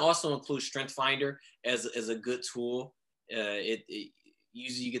 I want to also include Strength Finder as a good tool. It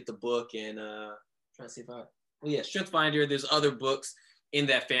usually you get the book and trying to see if Strength Finder. There's other books in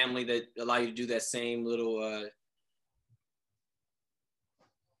that family that allow you to do that same little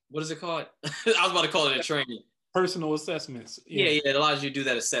what is it called? I was about to call it a training. Personal assessments. Yeah, it allows you to do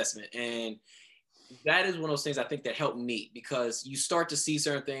that assessment. And that is one of those things I think that helped me, because you start to see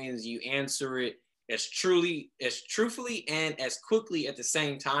certain things, you answer it as truthfully and as quickly at the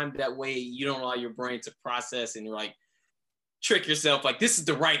same time. That way you don't allow your brain to process and like trick yourself like this is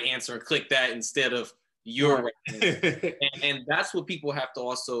the right answer and click that instead of your right answer. And that's what people have to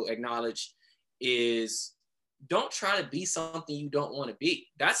also acknowledge is don't try to be something you don't want to be.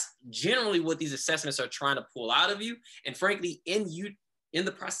 That's generally what these assessments are trying to pull out of you. And frankly, in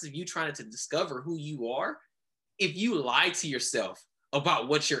the process of you trying to discover who you are, if you lie to yourself about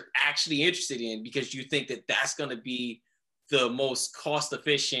what you're actually interested in because you think that that's going to be the most cost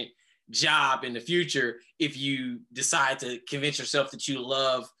efficient job in the future, if you decide to convince yourself that you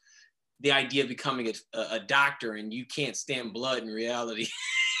love the idea of becoming a doctor and you can't stand blood in reality,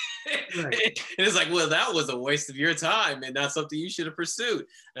 Right. And it's like, well, that was a waste of your time and not something you should have pursued.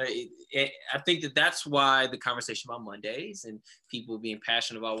 I think that's why the conversation about Mondays and people being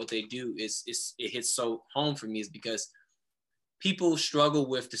passionate about what they do it hits so home for me, is because people struggle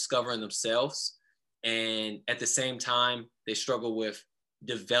with discovering themselves, and at the same time, they struggle with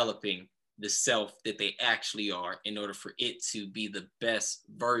developing the self that they actually are in order for it to be the best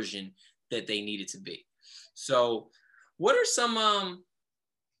version that they need it to be. So what are some, I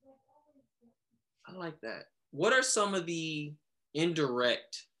like that. What are some of the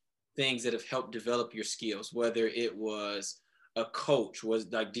indirect things that have helped develop your skills? Whether it was a coach,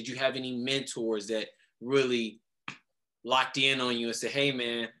 did you have any mentors that really locked in on you and said, hey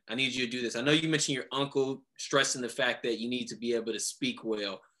man, I need you to do this? I know you mentioned your uncle stressing the fact that you need to be able to speak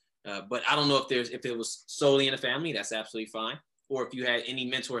well, but I don't know if it was solely in the family, that's absolutely fine. Or if you had any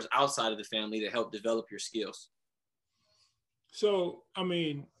mentors outside of the family that helped develop your skills. So, I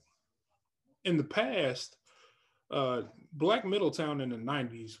mean, in the past, Black Middletown in the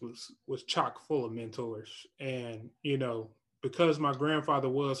 90s was chock full of mentors. And, because my grandfather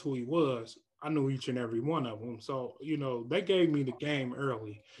was who he was, I knew each and every one of them. So, they gave me the game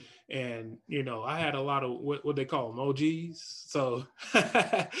early. And, I had a lot of what they call emojis. So,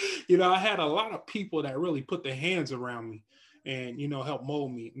 I had a lot of people that really put their hands around me and, help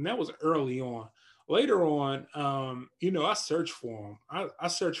mold me. And that was early on. Later on, I searched for them. I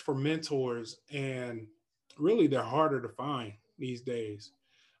searched for mentors, and really they're harder to find these days,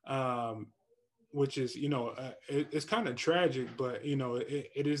 which is, it's kind of tragic, but,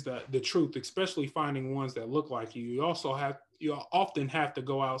 it is the truth, especially finding ones that look like you. You often have to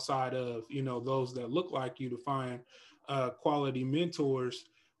go outside of, those that look like you to find quality mentors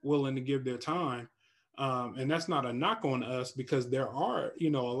willing to give their time. And that's not a knock on us, because there are, a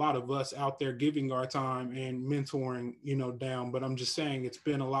lot of us out there giving our time and mentoring, down. But I'm just saying it's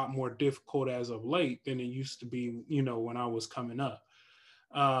been a lot more difficult as of late than it used to be, when I was coming up.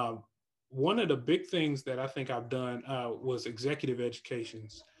 One of the big things that I think I've done was executive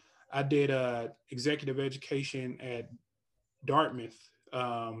educations. I did executive education at Dartmouth,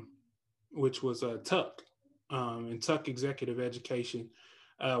 which was Tuck, and Tuck Executive Education.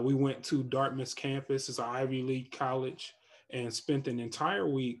 We went to Dartmouth's campus. It's an Ivy League college, and spent an entire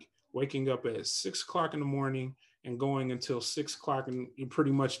week waking up at 6 o'clock in the morning and going until 6 o'clock in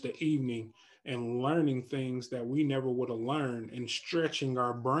pretty much the evening, and learning things that we never would have learned, and stretching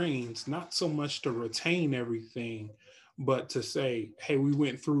our brains, not so much to retain everything, but to say, hey, we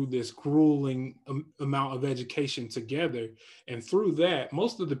went through this grueling amount of education together. And through that,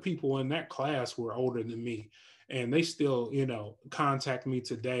 most of the people in that class were older than me. And they still, contact me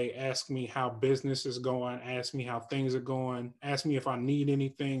today, ask me how business is going, ask me how things are going, ask me if I need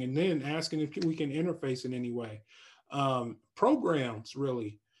anything, and then asking if we can interface in any way.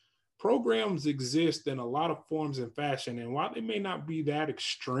 Programs exist in a lot of forms and fashion. And while they may not be that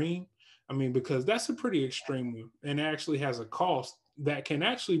extreme, I mean, because that's a pretty extreme one and actually has a cost that can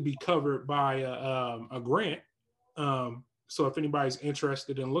actually be covered by a grant. So if anybody's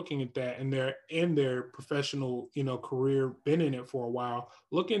interested in looking at that and they're in their professional, career, been in it for a while,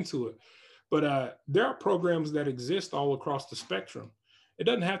 look into it. But there are programs that exist all across the spectrum. It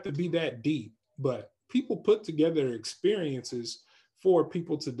doesn't have to be that deep, but people put together experiences for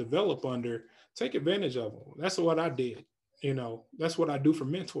people to develop under. Take advantage of them. That's what I did. That's what I do for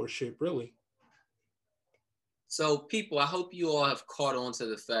mentorship, really. So people, I hope you all have caught on to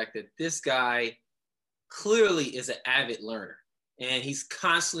the fact that this guy clearly is an avid learner, and he's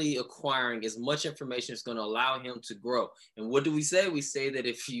constantly acquiring as much information as going to allow him to grow. And what do we say? We say that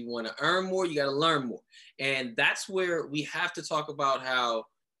if you want to earn more, you got to learn more. And that's where we have to talk about how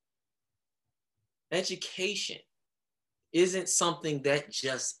education isn't something that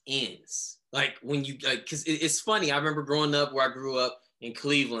just ends. Like when you, because it's funny. I remember growing up where I grew up in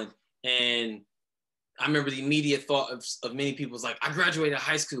Cleveland, and I remember the immediate thought of many people was like, I graduated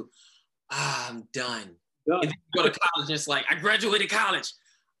high school. I'm done. And then you go to college and it's like, I graduated college.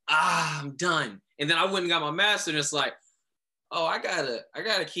 I'm done. And then I went and got my master, and it's like, oh, I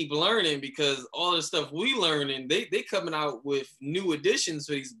gotta keep learning, because all the stuff we learn, and they coming out with new editions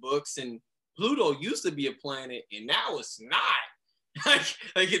for these books, and Pluto used to be a planet and now it's not.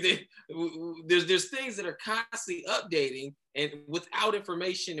 There's things that are constantly updating, and without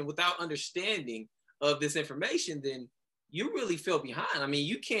information and without understanding of this information, then you really feel behind. I mean,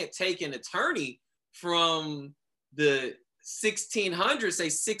 you can't take an attorney from the 1600s, say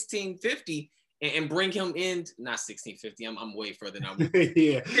 1650, and bring him in, not 1650, I'm way further than I was.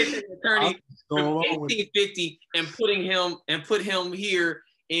 Yeah. Attorney from 1850 and put him here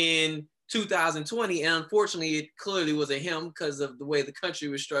in 2020. And unfortunately, it clearly was a him because of the way the country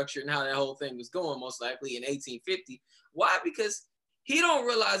was structured and how that whole thing was going, most likely in 1850. Why? Because he don't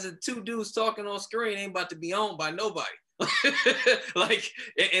realize that two dudes talking on screen ain't about to be owned by nobody. Like,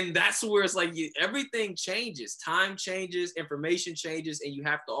 and that's where it's like everything changes, time changes, information changes, and you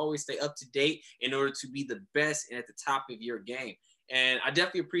have to always stay up to date in order to be the best and at the top of your game. And I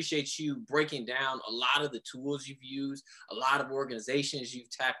definitely appreciate you breaking down a lot of the tools you've used, a lot of organizations you've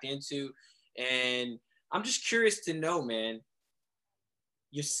tapped into. And I'm just curious to know, man,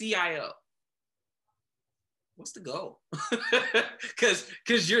 your CIO, what's the goal?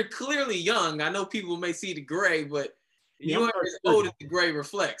 Because you're clearly young. I know people may see the gray, but you are as old as the gray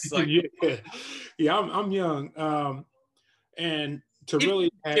reflects. Like, I'm young. And to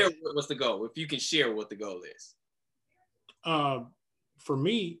really share what's the goal, if you can share what the goal is. For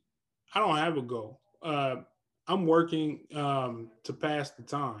me, I don't have a goal. I'm working to pass the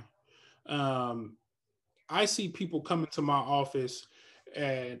time. I see people coming to my office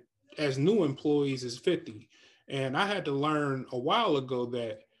as new employees as 50. And I had to learn a while ago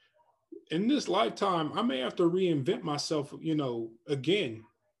that in this lifetime, I may have to reinvent myself, again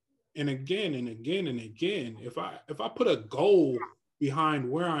and again and again and again. If I put a goal behind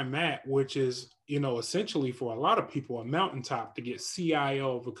where I'm at, which is, essentially for a lot of people, a mountaintop to get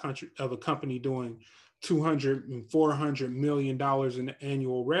CIO of a company doing $200 and $400 million in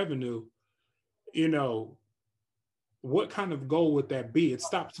annual revenue, what kind of goal would that be? It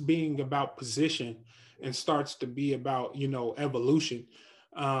stops being about position and starts to be about, evolution.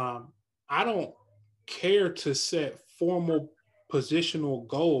 I don't care to set formal positional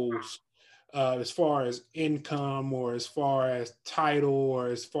goals as far as income or as far as title or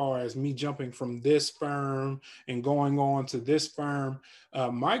as far as me jumping from this firm and going on to this firm.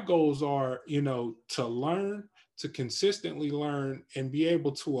 My goals are, to learn, to consistently learn and be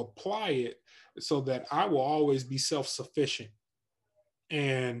able to apply it so that I will always be self-sufficient.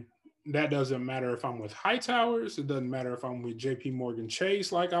 And that doesn't matter if I'm with Hightowers. It doesn't matter if I'm with JP Morgan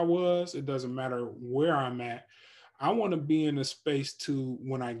Chase like I was. It doesn't matter where I'm at. I want to be in a space to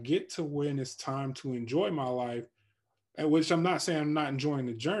when I get to when it's time to enjoy my life, at which I'm not saying I'm not enjoying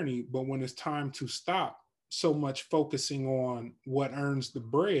the journey, but when it's time to stop so much focusing on what earns the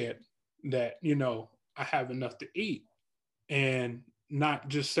bread that, I have enough to eat and not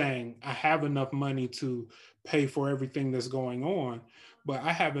just saying I have enough money to pay for everything that's going on, but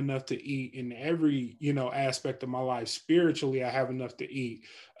I have enough to eat in every, aspect of my life. Spiritually, I have enough to eat.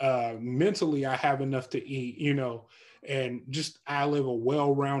 Mentally, I have enough to eat, and just I live a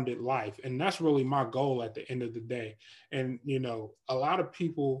well-rounded life. And that's really my goal at the end of the day. And, a lot of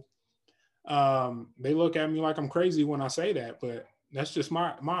people, they look at me like I'm crazy when I say that, but that's just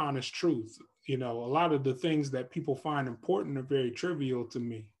my honest truth. A lot of the things that people find important are very trivial to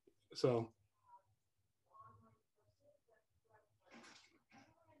me. So.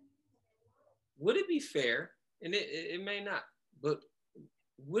 Would it be fair, and it may not, but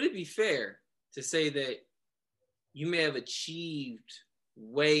would it be fair to say that you may have achieved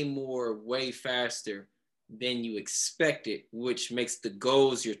way more, way faster than you expected, which makes the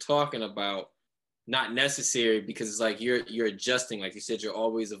goals you're talking about not necessary because it's like you're adjusting. Like you said, you're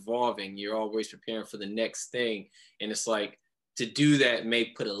always evolving. You're always preparing for the next thing. And it's like to do that may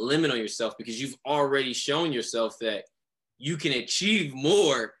put a limit on yourself because you've already shown yourself that you can achieve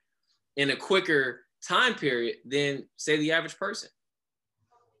more in a quicker time period than, say, the average person.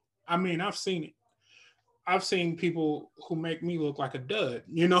 I mean, I've seen it. I've seen people who make me look like a dud.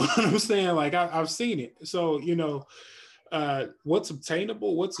 You know what I'm saying? Like I've seen it. So, what's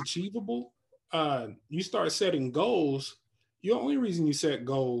obtainable, what's achievable, you start setting goals. The only reason you set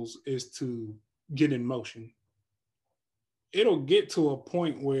goals is to get in motion. It'll get to a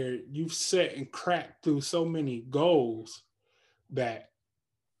point where you've set and cracked through so many goals that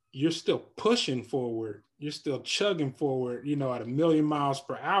you're still pushing forward. You're still chugging forward, at 1,000,000 miles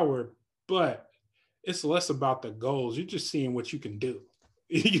per hour, but it's less about the goals. You're just seeing what you can do,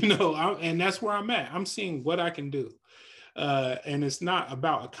 and that's where I'm at. I'm seeing what I can do. And it's not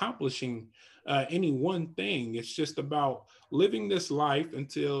about accomplishing any one thing. It's just about living this life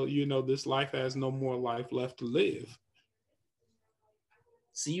until, this life has no more life left to live.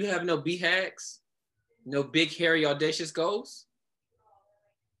 So you have no BHAGs, no big, hairy, audacious goals?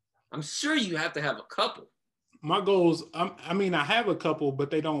 I'm sure you have to have a couple. My goals, I have a couple,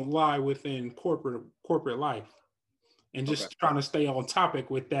 but they don't lie within corporate life. And just trying to stay on topic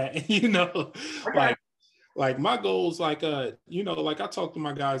with that, like my goals, like I talk to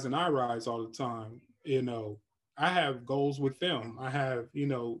my guys in iRise all the time. I have goals with them. I have,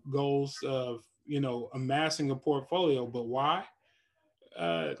 goals of, amassing a portfolio, but why?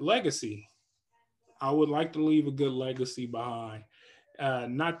 Legacy. I would like to leave a good legacy behind.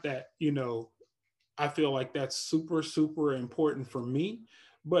 Not that, I feel like that's super, super important for me,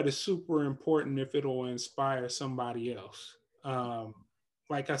 but it's super important if it'll inspire somebody else. Um,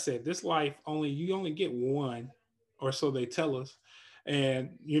 like I said, this life you only get one, or so they tell us.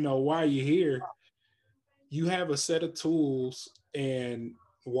 And while you're here, you have a set of tools, and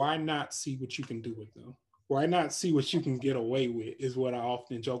why not see what you can do with them? Why not see what you can get away with? Is what I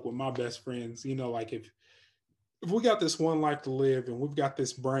often joke with my best friends. Like if we got this one life to live and we've got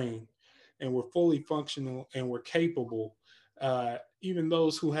this brain and we're fully functional and we're capable, even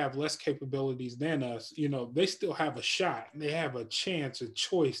those who have less capabilities than us, they still have a shot. They have a chance, a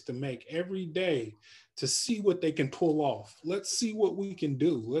choice to make every day to see what they can pull off. Let's see what we can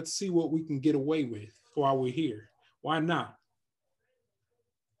do. Let's see what we can get away with while we're here. Why not?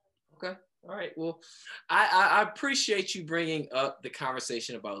 Okay. All right. Well, I appreciate you bringing up the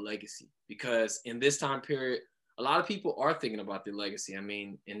conversation about legacy, because in this time period, a lot of people are thinking about their legacy. I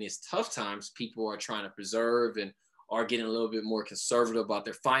mean, in these tough times, people are trying to preserve and are getting a little bit more conservative about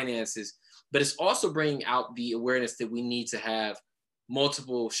their finances, but it's also bringing out the awareness that we need to have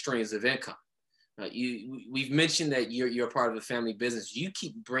multiple streams of income. We've mentioned that you're part of the family business. You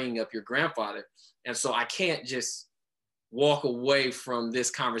keep bringing up your grandfather, and so I can't just walk away from this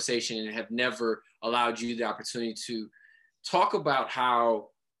conversation and have never allowed you the opportunity to talk about how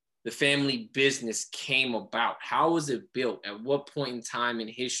the family business came about. How was it built? At what point in time in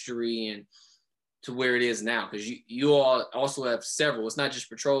history and to where it is now? Because you all also have several. It's not just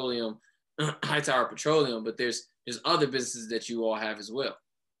petroleum, Hightower Petroleum, but there's other businesses that you all have as well.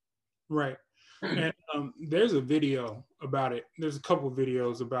 Right. And there's a video about it. There's a couple of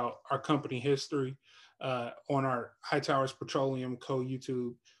videos about our company history on our Hightowers Petroleum Co.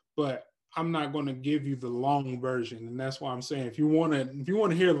 YouTube, but I'm not going to give you the long version, and that's why I'm saying if you want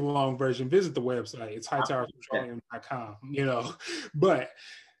to hear the long version, visit the website. It's hightowerspetroleum.com. But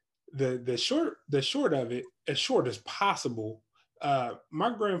the short of it, as short as possible.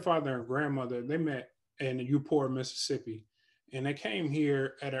 My grandfather and grandmother, they met in Newport, Mississippi, and they came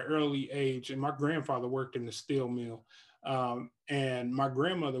here at an early age. And my grandfather worked in the steel mill. And my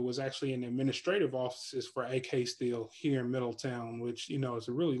grandmother was actually in the administrative offices for AK Steel here in Middletown, which, is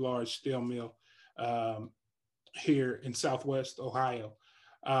a really large steel mill here in Southwest Ohio.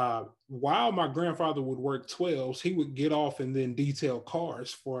 While my grandfather would work 12s, he would get off and then detail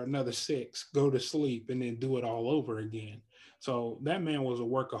cars for another 6, go to sleep, and then do it all over again. So that man was a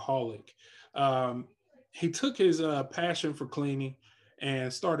workaholic. He took his passion for cleaning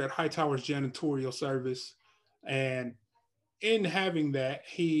and started Hightowers Janitorial Service. And in having that,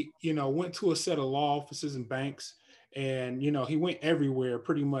 he, went to a set of law offices and banks. And, he went everywhere,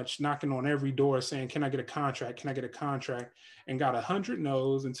 pretty much knocking on every door saying, can I get a contract? Can I get a contract? And got 100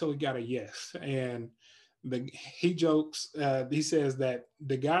 no's until he got a yes. And he jokes, he says that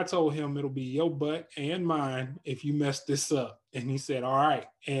the guy told him it'll be your butt and mine if you mess this up. And he said, all right.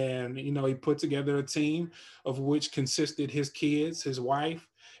 And, he put together a team of which consisted his kids, his wife,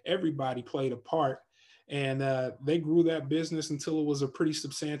 everybody played a part. And they grew that business until it was a pretty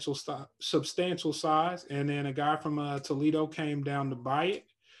substantial size. And then a guy from Toledo came down to buy it.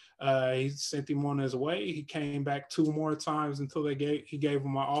 He sent him on his way. He came back 2 more times until he gave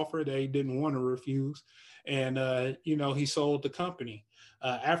him an offer they didn't want to refuse. And, he sold the company.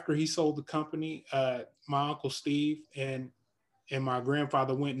 After he sold the company, my Uncle Steve and my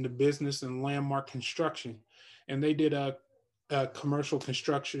grandfather went into business in Landmark Construction. And they did commercial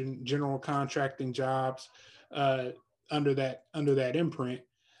construction, general contracting jobs under that imprint,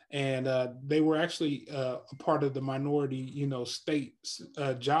 and they were actually a part of the minority, state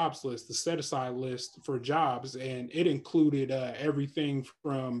jobs list, the set aside list for jobs, and it included everything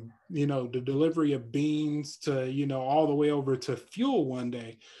from the delivery of beans to all the way over to fuel one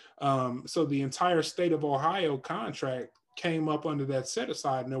day. So the entire state of Ohio contract came up under that set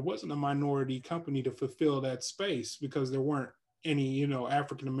aside, and there wasn't a minority company to fulfill that space because there weren't any,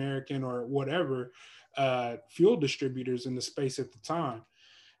 African American or whatever fuel distributors in the space at the time.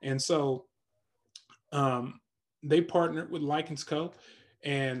 And so they partnered with Likens Co.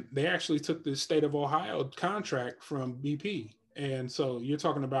 And they actually took the state of Ohio contract from BP. And so you're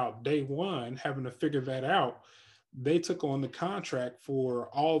talking about day one having to figure that out. They took on the contract for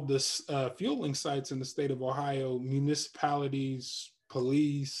all this fueling sites in the state of Ohio, municipalities,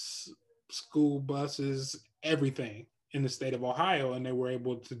 police, school buses, everything in the state of Ohio. And they were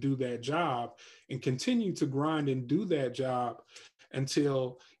able to do that job and continue to grind and do that job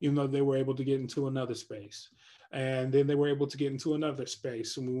until, they were able to get into another space. And then they were able to get into another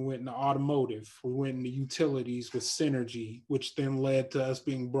space. And we went into automotive. We went into utilities with Synergy, which then led to us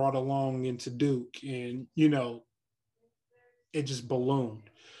being brought along into Duke. And, you know, it just ballooned.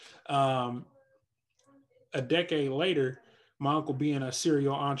 Um, a decade later, my uncle being a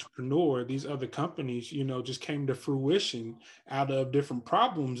serial entrepreneur, these other companies, you know, just came to fruition out of different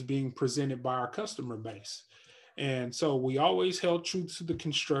problems being presented by our customer base. And so we always held true to the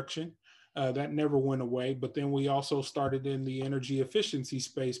construction. That never went away. But then we also started in the energy efficiency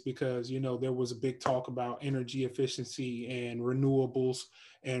space because, you know, there was a big talk about energy efficiency and renewables.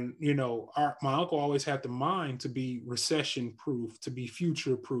 And, you know, my uncle always had the mind to be recession proof, to be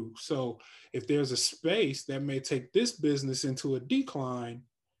future proof. So if there's a space that may take this business into a decline,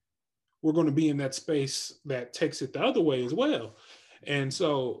 we're going to be in that space that takes it the other way as well. And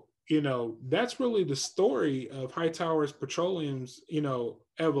so, you know, that's really the story of Hightowers Petroleum's, you know,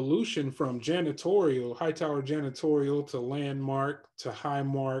 evolution from janitorial, Hightower Janitorial to Landmark to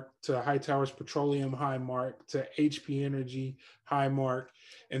Highmark to Hightowers Petroleum Highmark to HP Energy Highmark.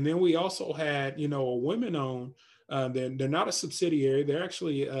 And then we also had, you know, a women owned, they're not a subsidiary, they're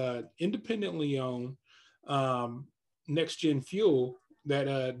actually independently owned, Next Gen Fuel,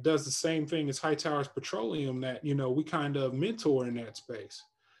 that does the same thing as Hightowers Petroleum, that, you know, we kind of mentor in that space.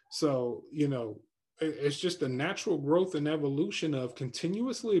 So, you know, it's just a natural growth and evolution of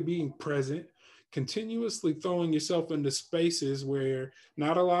continuously being present, continuously throwing yourself into spaces where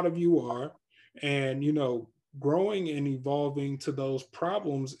not a lot of you are, and, you know, growing and evolving to those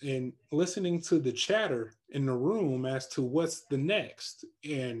problems and listening to the chatter in the room as to what's the next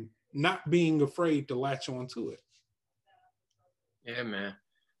and not being afraid to latch onto it. Yeah, man.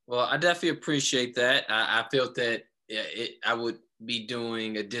 Well, I definitely appreciate that. I felt that I would be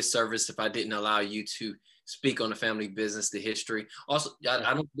doing a disservice if I didn't allow you to speak on the family business, the history. Also,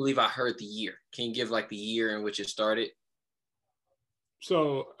 I don't believe I heard the year. Can you give like the year in which it started?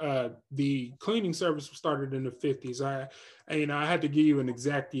 So the cleaning service started in the 50s. You know, I had to give you an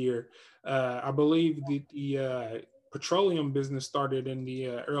exact year. I believe the petroleum business started in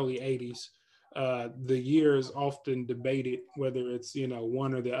the early 80s. The year is often debated whether it's, you know,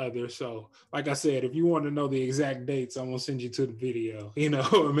 one or the other. So like I said, if you want to know the exact dates, I'm gonna send you to the video, you know,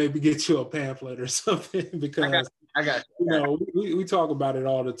 or maybe get you a pamphlet or something, because I got you know, we talk about it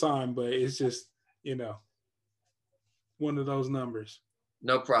all the time, but it's just, you know, one of those numbers.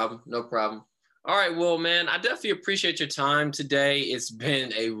 No problem. No problem. All right. Well, man, I definitely appreciate your time today. It's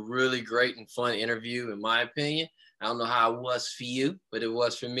been a really great and fun interview, in my opinion. I don't know how it was for you, but it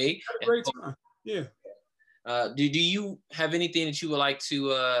was for me. Had a great time. Yeah. Do you have anything that you would like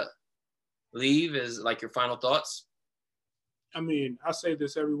to leave as like your final thoughts? I mean, I say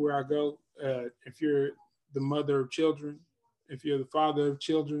this everywhere I go. If you're the mother of children, if you're the father of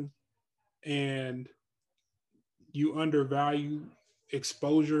children, and you undervalue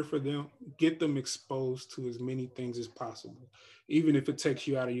exposure for them, get them exposed to as many things as possible, even if it takes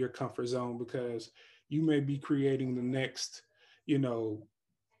you out of your comfort zone, because you may be creating the next, you know,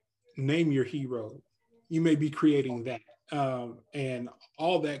 name your hero. You may be creating that. And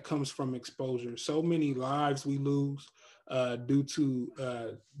all that comes from exposure. So many lives we lose due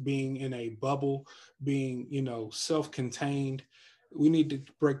to being in a bubble, being, you know, self-contained. We need to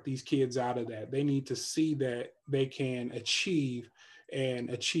break these kids out of that. They need to see that they can achieve and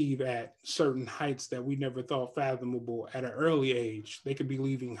achieve at certain heights that we never thought fathomable at an early age. They could be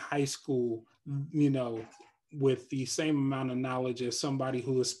leaving high school, you know, with the same amount of knowledge as somebody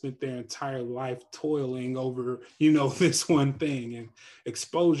who has spent their entire life toiling over, you know, this one thing. And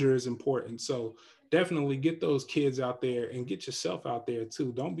exposure is important. So definitely get those kids out there and get yourself out there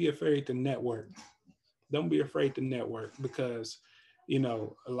too. Don't be afraid to network. Don't be afraid to network, because, you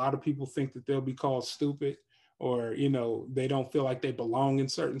know, a lot of people think that they'll be called stupid, or, you know, they don't feel like they belong in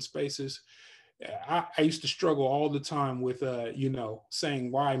certain spaces. I used to struggle all the time with, you know,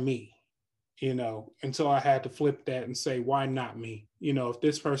 saying, why me? You know, until I had to flip that and say, why not me? You know, if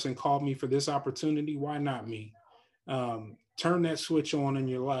this person called me for this opportunity, why not me? Turn that switch on in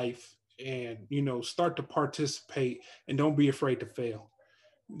your life and, you know, start to participate, and don't be afraid to fail,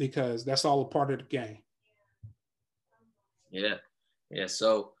 because that's all a part of the game. Yeah. Yeah.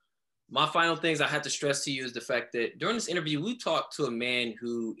 So my final things I have to stress to you is the fact that during this interview, we talked to a man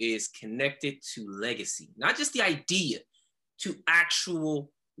who is connected to legacy, not just the idea, to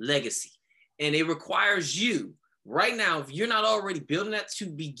actual legacy. And it requires you right now, if you're not already building that, to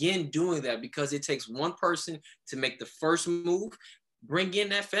begin doing that, because it takes one person to make the first move. Bring in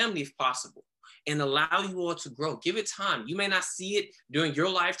that family if possible, and allow you all to grow. Give it time. You may not see it during your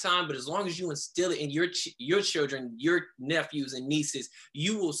lifetime, but as long as you instill it in your children, your nephews and nieces,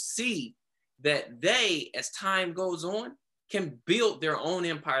 you will see that they, as time goes on, can build their own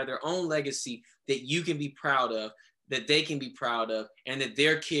empire, their own legacy that you can be proud of, that they can be proud of, and that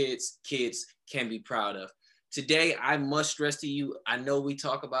their kids can be proud of. Today, I must stress to you, I know we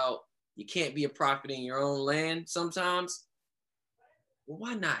talk about you can't be a prophet in your own land sometimes. Well,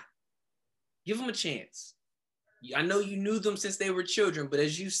 why not? Give them a chance. I know you knew them since they were children, but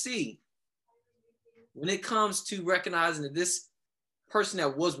as you see, when it comes to recognizing that this person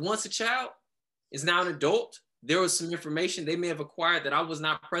that was once a child is now an adult, there was some information they may have acquired that I was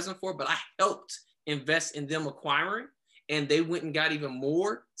not present for, but I helped invest in them acquiring, and they went and got even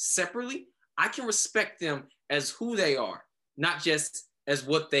more separately. I can respect them as who they are, not just as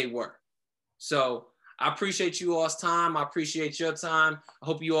what they were. So I appreciate you all's time. I appreciate your time. I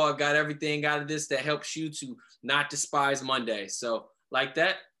hope you all got everything out of this that helps you to not despise Monday. So like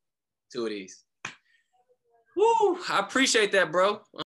that, 2 of these. Woo, I appreciate that, bro.